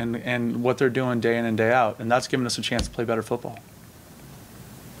room and what they're doing day in and day out, and that's giving us a chance to play better football.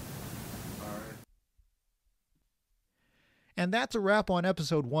 And that's a wrap on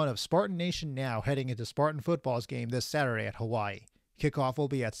episode 1 of Spartan Nation Now, heading into Spartan football's game this Saturday at Hawaii. Kickoff will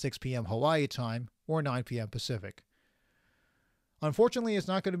be at 6 p.m. Hawaii time or 9 p.m. Pacific. Unfortunately, it's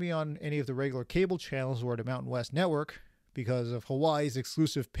not going to be on any of the regular cable channels or the Mountain West Network because of Hawaii's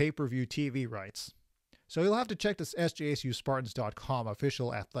exclusive pay-per-view TV rights. So you'll have to check the SJSUSpartans.com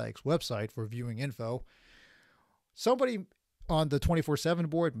official athletics website for viewing info. Somebody on the 24/7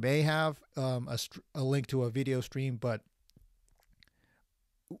 board may have a link to a video stream,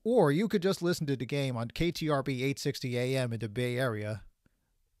 or you could just listen to the game on KTRB 860 AM in the Bay Area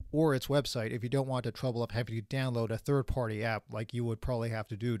or its website if you don't want the trouble of having to download a third-party app like you would probably have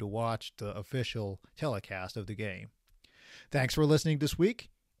to do to watch the official telecast of the game. Thanks for listening this week.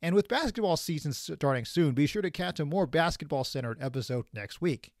 And with basketball season starting soon, be sure to catch a more basketball-centered episode next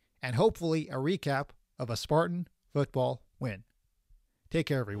week, and hopefully a recap of a Spartan football win. Take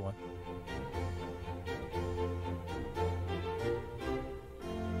care, everyone.